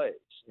big plays,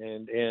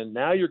 and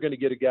now you're going to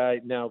get a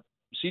guy. Now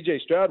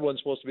C.J. Stroud wasn't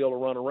supposed to be able to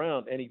run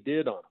around, and he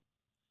did on him.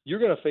 You're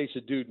going to face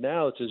a dude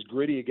now that's as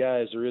gritty a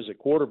guy as there is at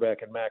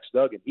quarterback in Max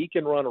Duggan. He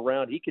can run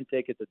around. He can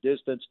take it the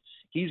distance.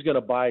 He's going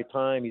to buy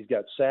time. He's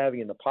got savvy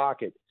in the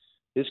pocket.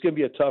 This is going to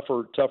be a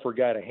tougher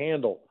guy to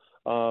handle.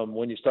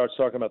 When you start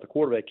talking about the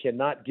quarterback,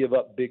 cannot give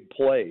up big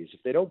plays.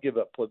 If they don't give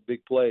up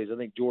big plays, I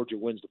think Georgia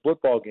wins the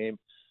football game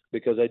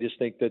because I just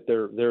think that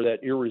they're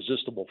that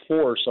irresistible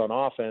force on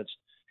offense.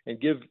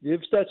 And give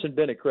Stetson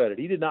Bennett credit.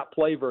 He did not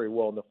play very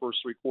well in the first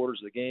three quarters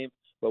of the game,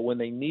 but when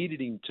they needed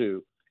him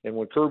to, and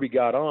when Kirby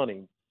got on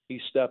him, he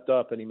stepped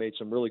up and he made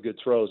some really good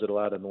throws that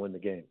allowed him to win the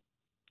game.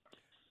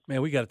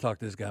 Man, we got to talk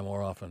to this guy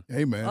more often.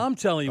 Hey, man. I'm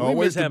telling you, always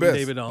we miss having best.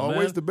 David on,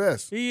 Always man. the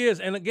best. He is.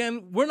 And,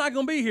 again, we're not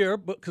going to be here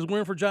because we're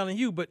in for John and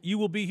Hugh, but you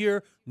will be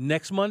here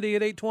next Monday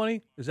at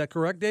 8:20. Is that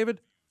correct, David?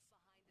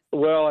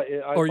 Well,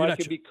 I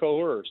could be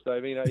coerced. I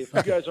mean, if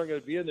you guys aren't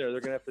going to be in there,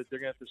 they're going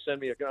to have to send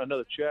me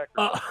another check.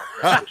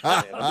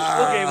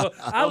 Okay, well,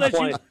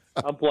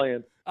 I'm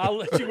playing. I'll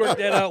let you work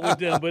that out with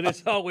them. But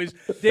it's always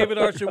David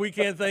Archer. We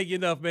can't thank you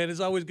enough, man.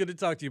 It's always good to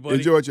talk to you, buddy.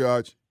 Enjoy it,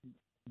 Arch.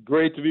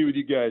 Great to be with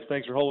you guys.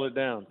 Thanks for holding it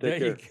down. Take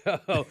care. There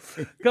you go.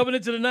 Coming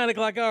into the 9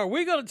 o'clock hour,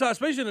 we're going to talk,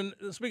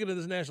 speaking of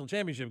this national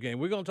championship game,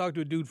 we're going to talk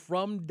to a dude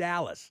from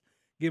Dallas.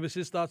 Give us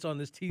his thoughts on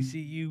this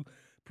TCU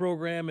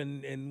program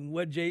and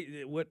what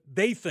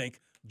they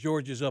think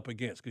Georgia's up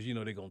against, because,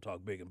 they're going to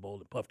talk big and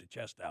bold and puff their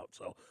chest out.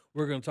 So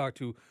we're going to talk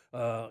to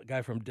a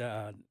guy from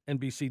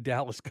NBC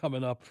Dallas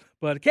coming up.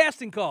 But a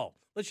casting call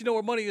lets you know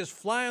where money is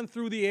flying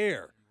through the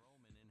air.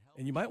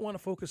 And you might want to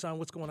focus on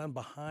what's going on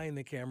behind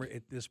the camera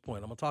at this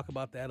point. I'm going to talk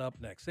about that up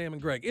next. Sam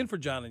and Greg, in for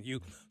John and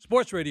Hugh.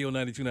 Sports Radio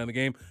 92.9 The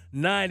Game,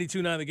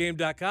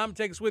 929thegame.com.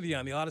 Take us with you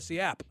on the Odyssey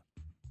app.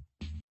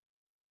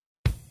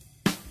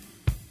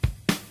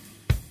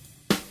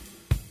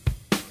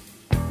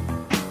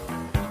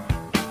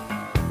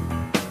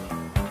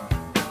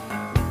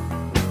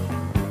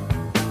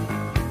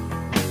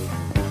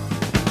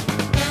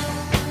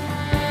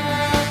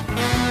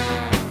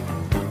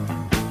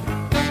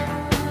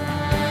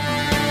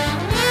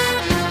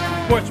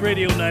 Sports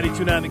Radio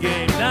 92.9 The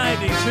Game,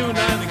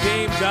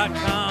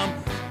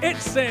 92.9thegame.com.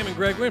 It's Sam and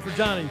Greg. We're in for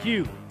John and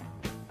Hugh.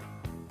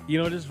 You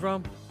know what this is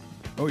from?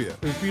 Oh, yeah.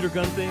 The Peter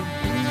Gunn thing.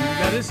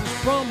 Now, this is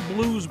from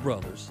Blues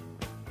Brothers.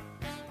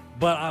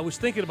 But I was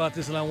thinking about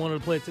this, and I wanted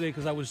to play it today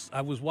because I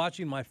was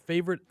watching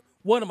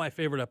one of my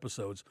favorite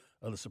episodes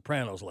of The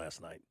Sopranos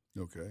last night.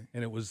 Okay.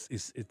 And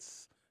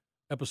it's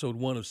episode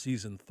 1 of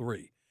season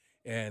 3.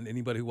 And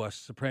anybody who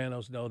watched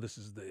Sopranos know this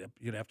is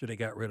after they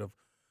got rid of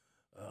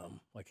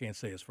I can't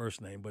say his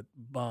first name, but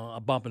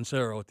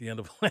Bompensero at the end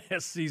of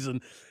last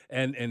season,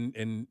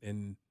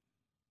 and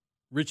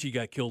Richie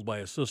got killed by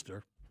his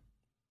sister.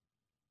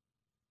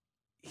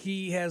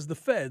 He has the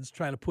feds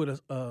trying to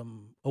put a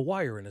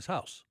wire in his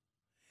house,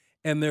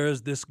 and there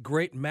is this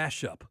great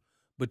mashup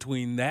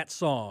between that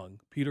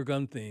song, Peter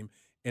Gunn theme,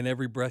 and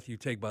Every Breath You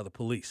Take by the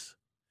Police.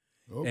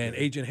 Okay. And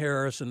Agent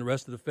Harris and the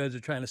rest of the feds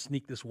are trying to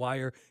sneak this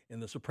wire in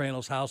the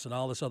Sopranos house, and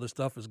all this other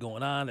stuff is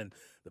going on, and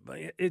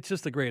it's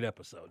just a great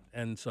episode.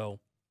 And so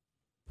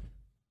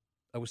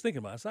I was thinking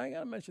about it. So I got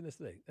to mention this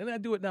today. And I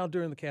do it now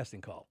during the casting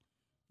call,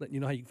 letting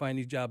you know how you can find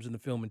these jobs in the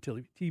film and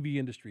TV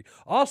industry.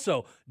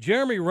 Also,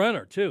 Jeremy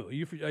Renner, too.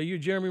 Are you a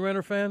Jeremy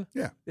Renner fan?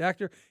 Yeah. The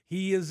actor?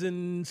 He is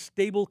in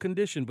stable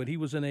condition, but he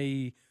was in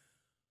a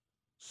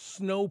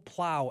snow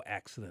plow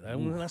accident.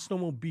 Not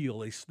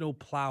snowmobile, a snow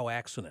plow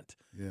accident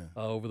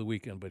over the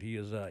weekend, but he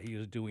is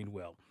doing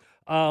well.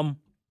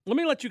 Let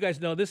me let you guys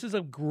know this is a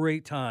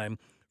great time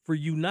for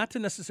you not to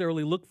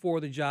necessarily look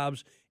for the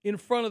jobs in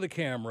front of the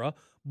camera,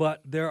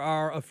 but there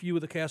are a few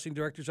of the casting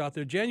directors out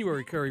there.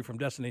 January Curry from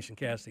Destination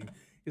Casting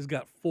has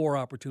got 4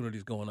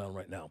 opportunities going on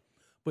right now.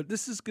 But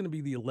this is going to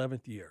be the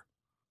 11th year.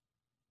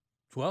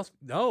 12th?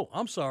 No,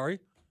 I'm sorry.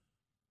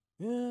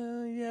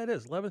 Yeah, it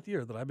is. 11th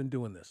year that I've been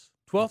doing this.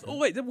 12th? Oh,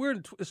 wait,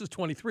 this is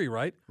 23,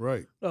 right?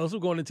 Right. Oh, so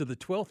we're going into the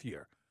 12th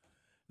year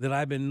that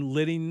I've been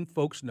letting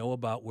folks know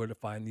about where to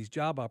find these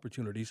job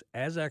opportunities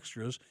as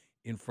extras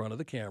in front of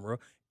the camera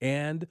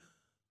and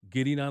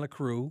getting on a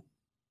crew,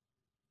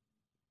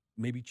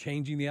 maybe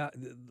changing the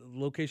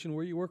location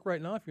where you work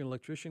right now, if you're an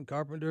electrician,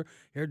 carpenter,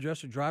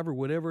 hairdresser, driver,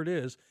 whatever it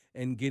is,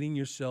 and getting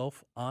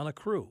yourself on a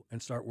crew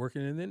and start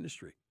working in the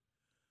industry.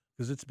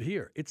 Because it's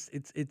here.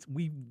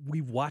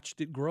 We've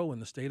watched it grow in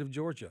the state of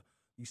Georgia.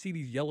 You see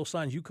these yellow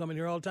signs. You come in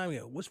here all the time.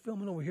 You go, what's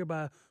filming over here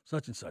by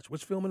such and such?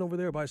 What's filming over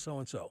there by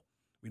so-and-so?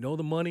 We know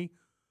the money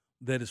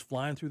that is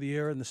flying through the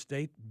air in the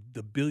state,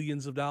 the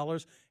billions of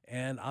dollars,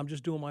 and I'm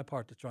just doing my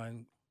part to try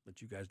and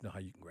let you guys know how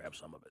you can grab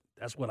some of it.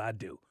 That's what I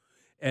do.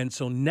 And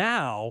so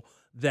now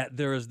that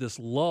there is this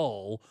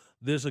lull,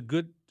 this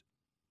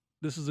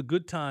is a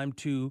good time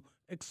to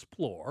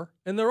explore.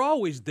 And they're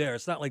always there.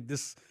 It's not like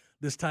this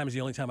time is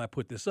the only time I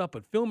put this up,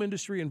 but film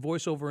industry and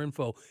voiceover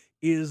info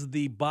is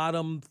the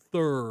bottom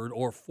third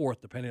or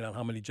fourth, depending on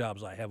how many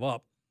jobs I have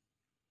up,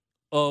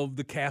 of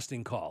the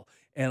casting call.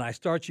 And I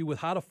start you with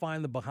how to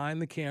find the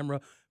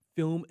behind-the-camera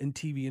film and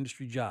TV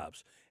industry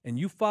jobs. And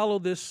you follow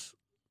this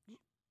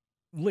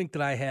link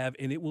that I have,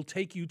 and it will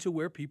take you to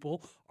where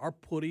people are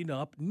putting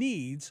up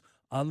needs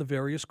on the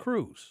various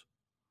crews.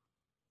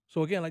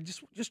 So, again, I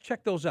just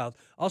check those out.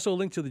 Also, a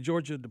link to the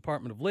Georgia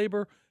Department of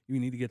Labor. You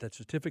need to get that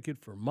certificate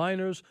for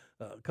minors,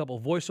 a couple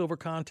of voiceover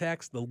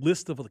contacts, the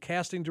list of the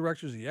casting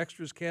directors, the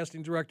extras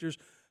casting directors,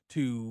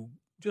 to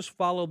just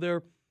follow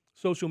their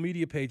social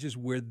media pages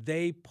where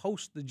they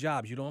post the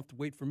jobs. You don't have to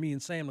wait for me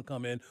and Sam to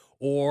come in,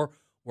 or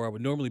where I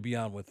would normally be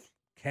on with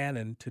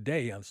Cannon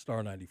today on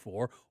Star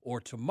 94, or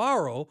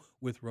tomorrow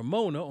with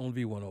Ramona on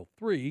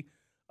V103.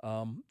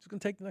 It's going to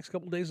take the next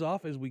couple of days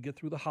off as we get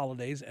through the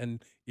holidays,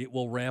 and it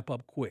will ramp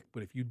up quick.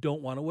 But if you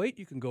don't want to wait,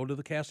 you can go to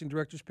the casting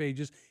directors'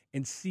 pages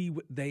and see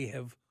what they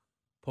have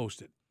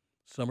posted.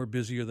 Some are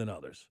busier than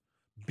others.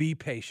 Be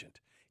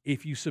patient.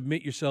 If you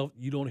submit yourself,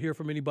 you don't hear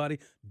from anybody,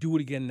 do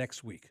it again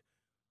next week.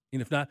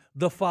 And if not,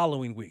 the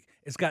following week.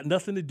 It's got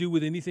nothing to do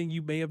with anything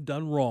you may have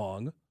done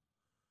wrong.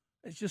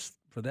 It's just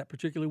for that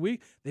particular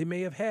week, they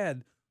may have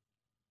had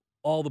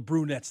all the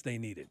brunettes they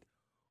needed,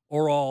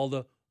 or all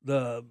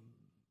the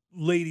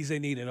ladies they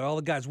needed, or all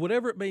the guys,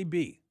 whatever it may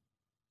be.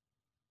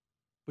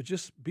 But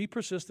just be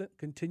persistent,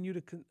 continue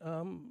to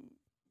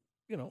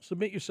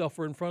submit yourself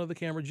for in front of the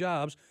camera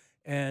jobs,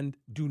 and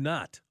do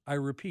not, I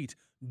repeat,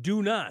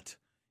 do not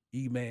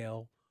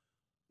email.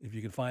 If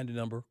you can find a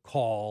number,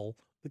 call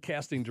the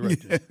casting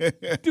directors.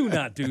 Do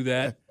not do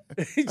that.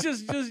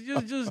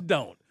 just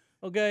don't.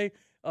 Okay?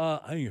 I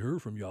ain't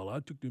heard from y'all.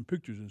 I took them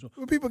pictures and so.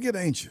 Well, people get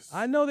anxious.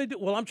 I know they do.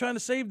 Well, I'm trying to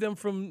save them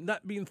from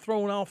not being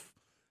thrown off,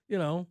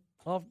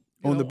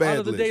 the bad out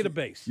of the list.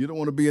 database. You don't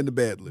want to be in the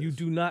bad list. You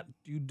do not.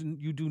 You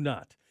do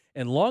not.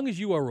 And long as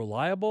you are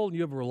reliable and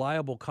you have a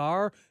reliable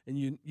car and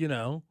you're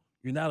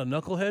not a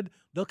knucklehead,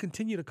 they'll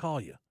continue to call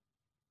you.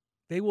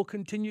 They will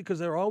continue because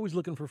they're always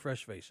looking for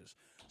fresh faces.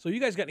 So you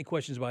guys got any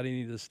questions about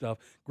any of this stuff?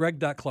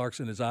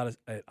 Greg.Clarkson is at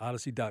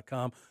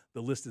Odyssey.com.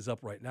 The list is up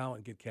right now,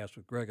 and Get Cast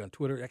with Greg on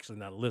Twitter. Actually,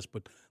 not a list,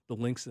 but the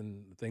links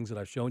and the things that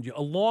I've shown you,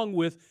 along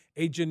with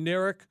a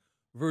generic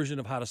version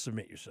of how to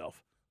submit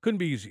yourself. Couldn't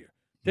be easier.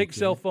 Take a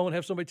cell phone,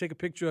 have somebody take a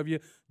picture of you,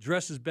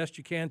 dress as best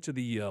you can to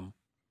the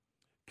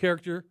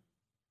character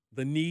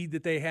the need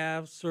that they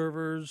have,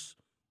 servers,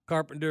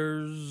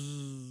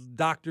 carpenters,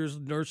 doctors,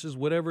 nurses,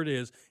 whatever it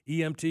is,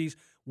 EMTs,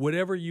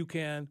 whatever you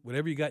can,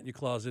 whatever you got in your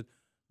closet,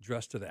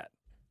 dress to that.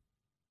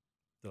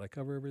 Did I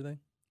cover everything?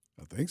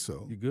 I think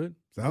so. You good?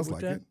 Sounds Good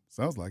with like that? it.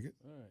 Sounds like it.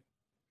 All right.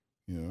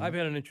 You know? I've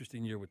had an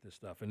interesting year with this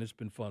stuff, and it's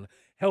been fun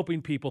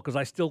helping people because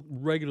I still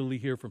regularly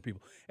hear from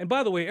people. And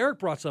by the way, Eric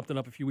brought something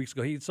up a few weeks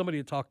ago. Somebody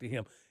had talked to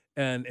him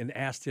and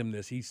asked him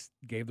this. He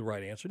gave the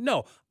right answer.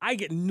 No, I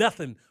get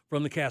nothing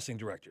from the casting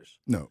directors.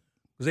 No.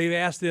 Because they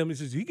asked him, he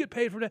says, do you get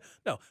paid for that?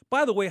 No.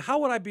 By the way, how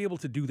would I be able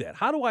to do that?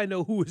 How do I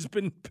know who has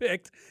been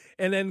picked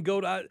and then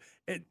go to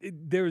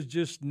there's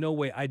just no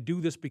way. I do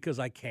this because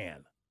I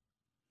can.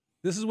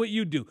 This is what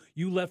you do.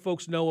 You let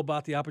folks know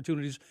about the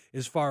opportunities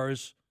as far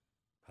as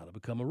how to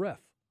become a ref,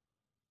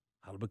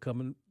 how to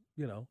become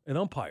an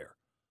umpire.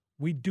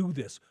 We do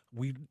this.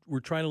 We're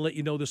trying to let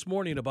you know this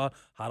morning about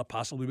how to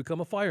possibly become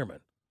a fireman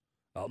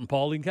out in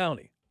Paulding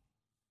County.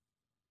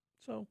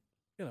 So,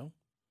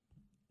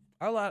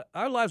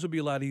 our lives would be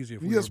a lot easier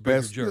if we were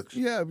bigger jerks.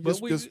 Yeah,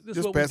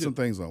 just pass some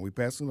things on. We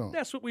pass it on.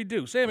 That's what we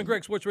do. Sam and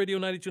Greg, Sports Radio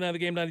 92.9 The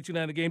Game,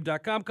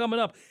 92.9thegame.com. Coming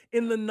up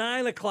in the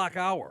 9 o'clock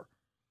hour,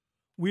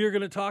 we are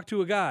going to talk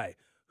to a guy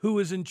who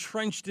is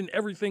entrenched in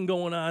everything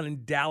going on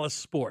in Dallas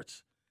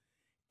sports.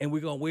 And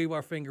we're going to wave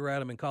our finger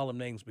at him and call him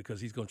names because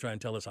he's going to try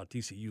and tell us how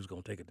TCU is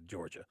going to take it to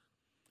Georgia.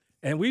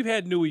 And we've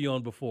had Newey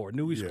on before,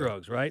 Newey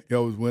Scruggs, right? Yeah,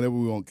 it was whenever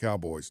we want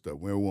Cowboys stuff,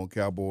 whenever we want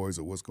Cowboys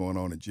or what's going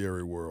on in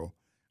Jerry World,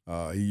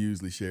 he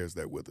usually shares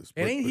that with us.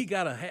 And ain't he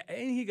got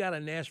a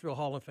Nashville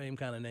Hall of Fame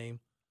kind of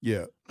name?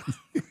 Yeah.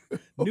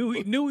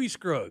 Newey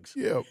Scruggs.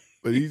 Yeah,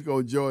 but he's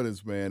going to join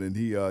us, man. And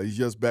he's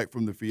just back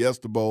from the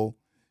Fiesta Bowl.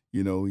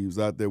 He was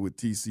out there with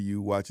TCU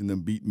watching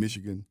them beat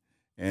Michigan.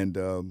 And,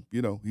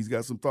 he's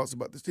got some thoughts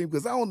about this team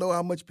because I don't know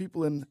how much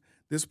people in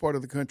this part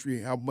of the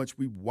country, how much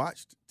we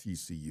watched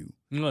TCU,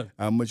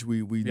 how much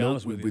we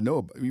know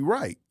about. You're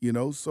right,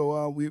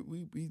 So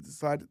we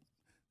decided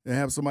to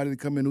have somebody to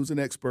come in who's an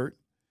expert.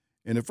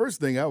 And the first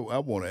thing I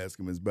want to ask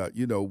him is about,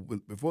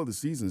 before the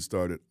season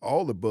started,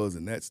 all the buzz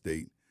in that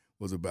state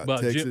was about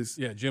Texas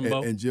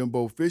Jimbo. And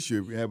Jimbo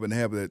Fisher having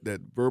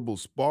that verbal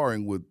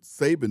sparring with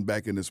Saban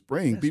back in the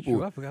spring. That's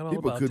true. I forgot all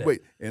about could that.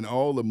 wait. And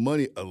all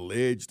the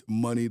alleged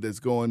money that's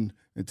going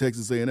in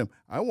Texas A&M.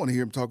 I want to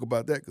hear him talk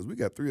about that because we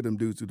got 3 of them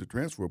dudes through the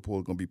transfer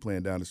portal going to be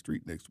playing down the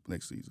street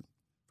next season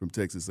from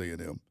Texas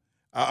A&M.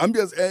 I'm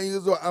just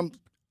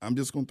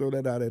going to throw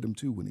that out at him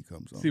too when he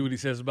comes on. See what he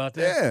says about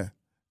that?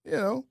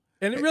 Yeah,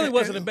 And it really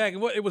wasn't a bag.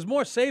 It was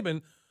more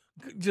Saban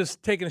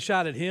just taking a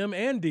shot at him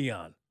and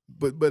Deion.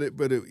 But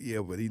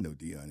he know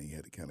Deion. He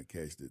had to kind of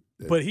catch it.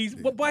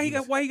 Why he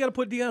got to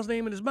put Deion's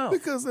name in his mouth?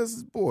 Because that's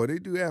his boy. They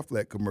do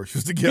Aflac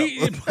commercials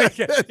together.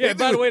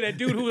 By the way, that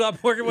dude who I'm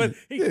working with,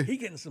 he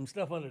getting some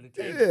stuff under the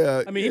table.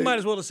 Yeah, I mean, he might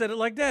as well have said it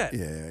like that.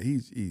 Yeah,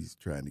 he's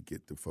trying to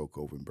get the folk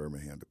over in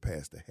Birmingham to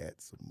pass the hat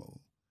some more.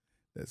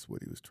 That's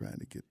what he was trying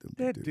to get them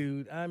to do. That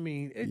dude, I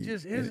mean, it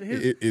just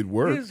it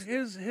worked.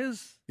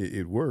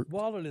 It worked.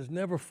 Wallet is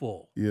never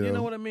full. You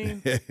know what I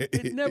mean?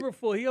 It's never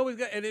full. He always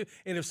got, and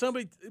if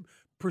somebody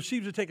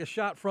perceives to take a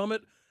shot from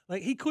it,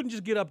 like he couldn't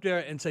just get up there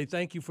and say,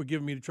 "Thank you for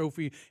giving me the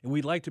trophy, and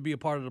we'd like to be a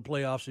part of the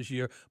playoffs this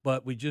year,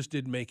 but we just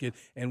didn't make it,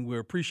 and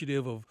we're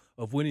appreciative of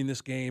winning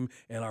this game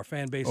and our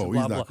fan base." And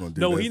blah, he's not blah. going to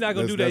do No, that. he's not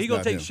going to do that. He's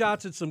going to take him.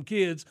 shots at some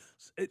kids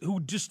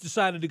who just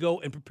decided to go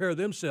and prepare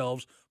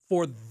themselves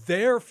for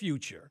their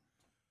future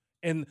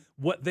and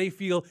what they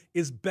feel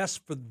is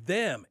best for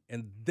them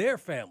and their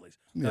families.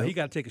 Now, he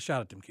got to take a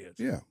shot at them kids.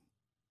 Yeah.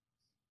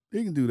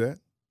 He can do that.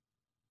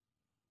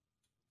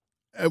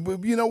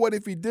 But you know what?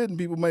 If he didn't,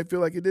 people might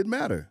feel like it didn't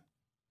matter.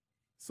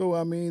 So,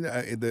 I mean,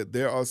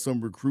 there are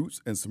some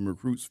recruits and some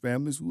recruits'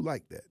 families who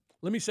like that.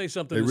 Let me say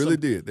something. They really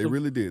did. They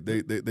really did.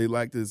 They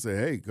like to say,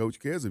 hey, Coach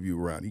cares if you're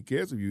around. He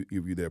cares if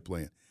you're there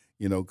playing,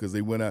 because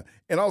they went out.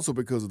 And also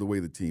because of the way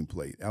the team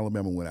played.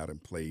 Alabama went out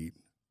and played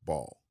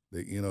ball.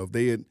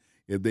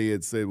 If they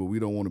had said, well, we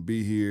don't want to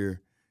be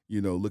here,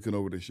 looking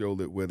over the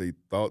shoulder where they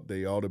thought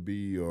they ought to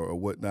be or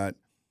whatnot,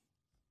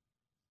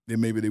 then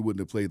maybe they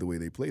wouldn't have played the way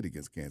they played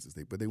against Kansas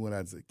State. But they went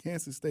out and said,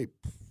 Kansas State,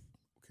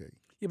 okay.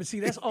 Yeah, but see,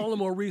 that's all the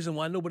more reason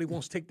why nobody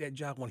wants to take that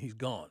job when he's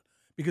gone.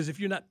 Because if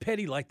you're not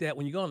petty like that,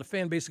 when you're gone, the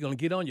fan base is going to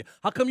get on you.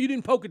 How come you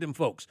didn't poke at them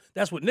folks?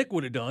 That's what Nick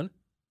would have done.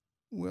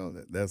 Well,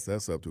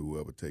 that's up to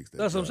whoever takes that.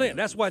 That's what I'm saying.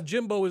 That's why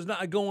Dabo is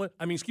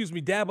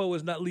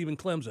not leaving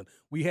Clemson.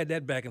 We had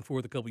that back and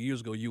forth a couple of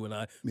years ago, you and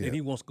I, and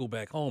he wants to go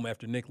back home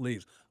after Nick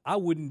leaves. I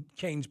wouldn't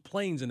change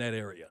planes in that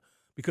area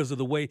because of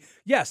the way,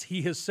 yes,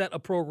 he has set a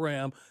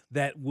program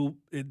that will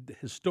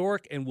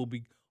historic and will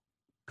be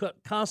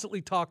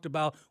constantly talked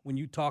about when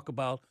you talk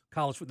about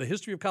the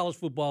history of college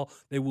football.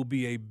 There will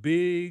be a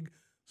big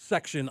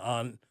section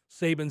on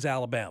Saban's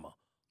Alabama.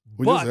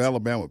 Well, just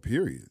Alabama,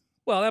 period.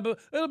 Well,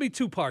 it'll be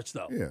 2 parts,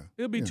 though. Yeah.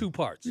 It'll be 2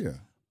 parts. Yeah.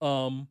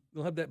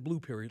 You'll have that blue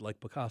period like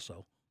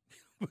Picasso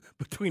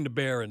between the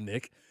Bear and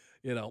Nick,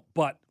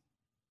 but.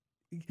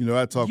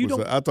 I talked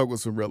with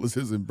some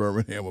relatives in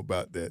Birmingham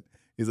about that.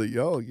 He's like,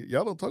 y'all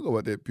don't talk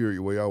about that period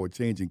where y'all were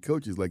changing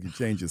coaches like you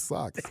change your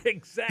socks.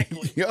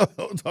 Exactly. Y'all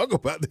don't talk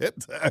about that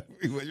time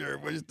when you're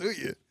much do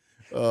you?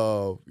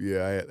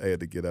 Yeah, I had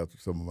to get out to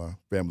some of my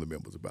family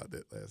members about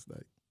that last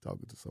night,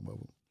 talking to some of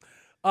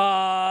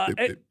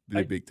them.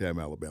 They're big-time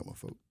Alabama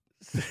folks.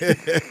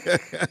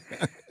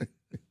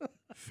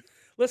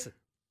 Listen,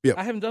 Yep.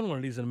 I haven't done one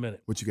of these in a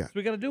minute. What you got? So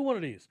we got to do one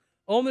of these.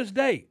 On this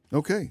date,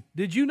 Okay.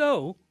 did you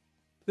know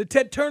that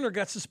Ted Turner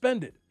got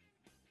suspended?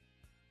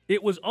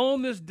 It was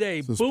on this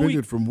day.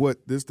 Suspended from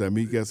what this time?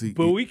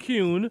 Bowie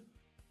Kuhn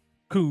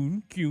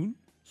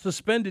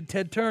suspended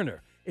Ted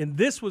Turner. And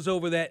this was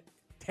over that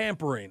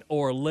tampering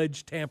or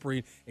alleged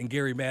tampering in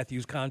Gary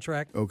Matthews'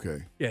 contract.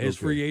 Okay. Yeah, his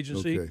free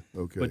agency.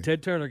 Okay. But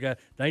Ted Turner got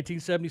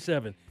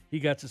 1977. He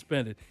got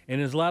suspended.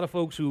 And there's a lot of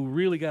folks who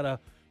really got a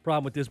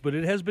problem with this, but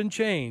it has been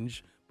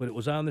changed. But it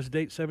was on this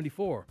date,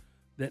 74,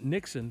 that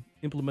Nixon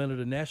implemented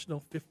a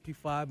national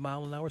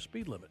 55-mile-an-hour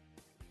speed limit.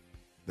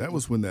 That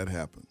was when that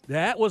happened.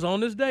 That was on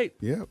this date.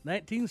 Yeah.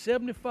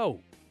 1974.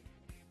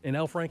 And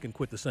Al Franken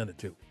quit the Senate,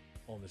 too,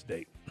 on this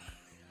date.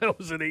 That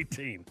was in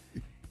 18.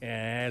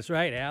 That's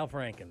right, Al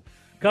Franken.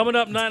 Coming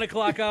up, 9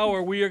 o'clock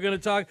hour, we are going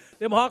to talk.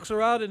 Them Hawks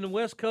are out in the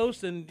West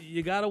Coast, and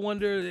you got to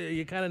wonder,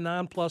 you're kind of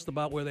nonplussed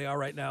about where they are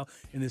right now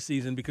in this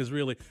season because,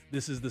 really,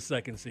 this is the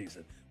second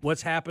season.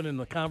 What's happened in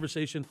the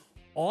conversation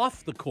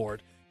off the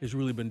court has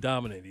really been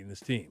dominating this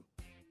team.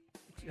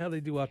 See how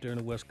they do out there in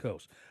the West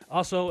Coast.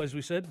 Also, as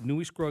we said,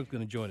 Newey Scruggs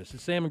going to join us.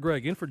 It's Sam and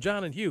Greg in for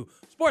John and Hugh.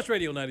 Sports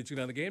Radio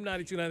 92.9 The Game,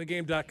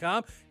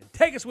 92.9thegame.com, and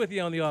take us with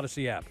you on the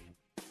Odyssey app.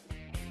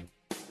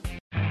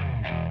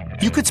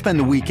 You could spend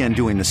the weekend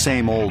doing the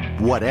same old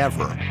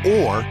whatever,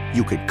 or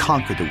you could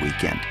conquer the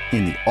weekend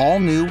in the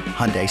all-new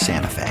Hyundai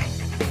Santa Fe.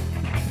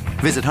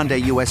 Visit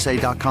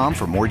HyundaiUSA.com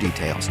for more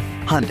details.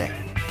 Hyundai,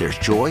 there's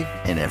joy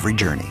in every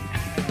journey.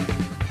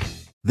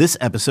 This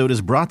episode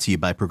is brought to you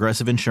by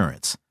Progressive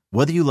Insurance.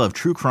 Whether you love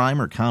true crime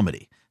or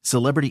comedy,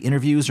 celebrity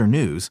interviews or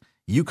news,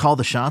 you call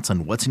the shots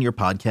on what's in your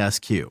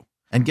podcast queue.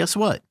 And guess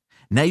what?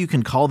 Now you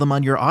can call them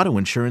on your auto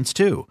insurance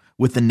too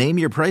with the Name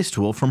Your Price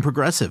tool from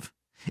Progressive.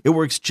 It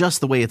works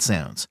just the way it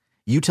sounds.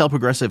 You tell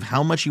Progressive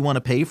how much you want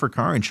to pay for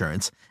car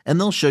insurance, and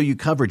they'll show you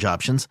coverage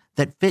options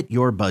that fit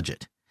your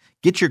budget.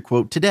 Get your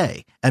quote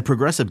today at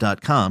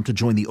Progressive.com to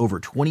join the over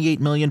 28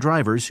 million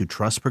drivers who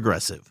trust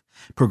Progressive.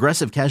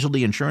 Progressive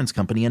Casualty Insurance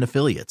Company and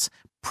Affiliates.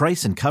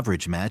 Price and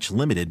coverage match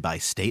limited by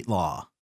state law.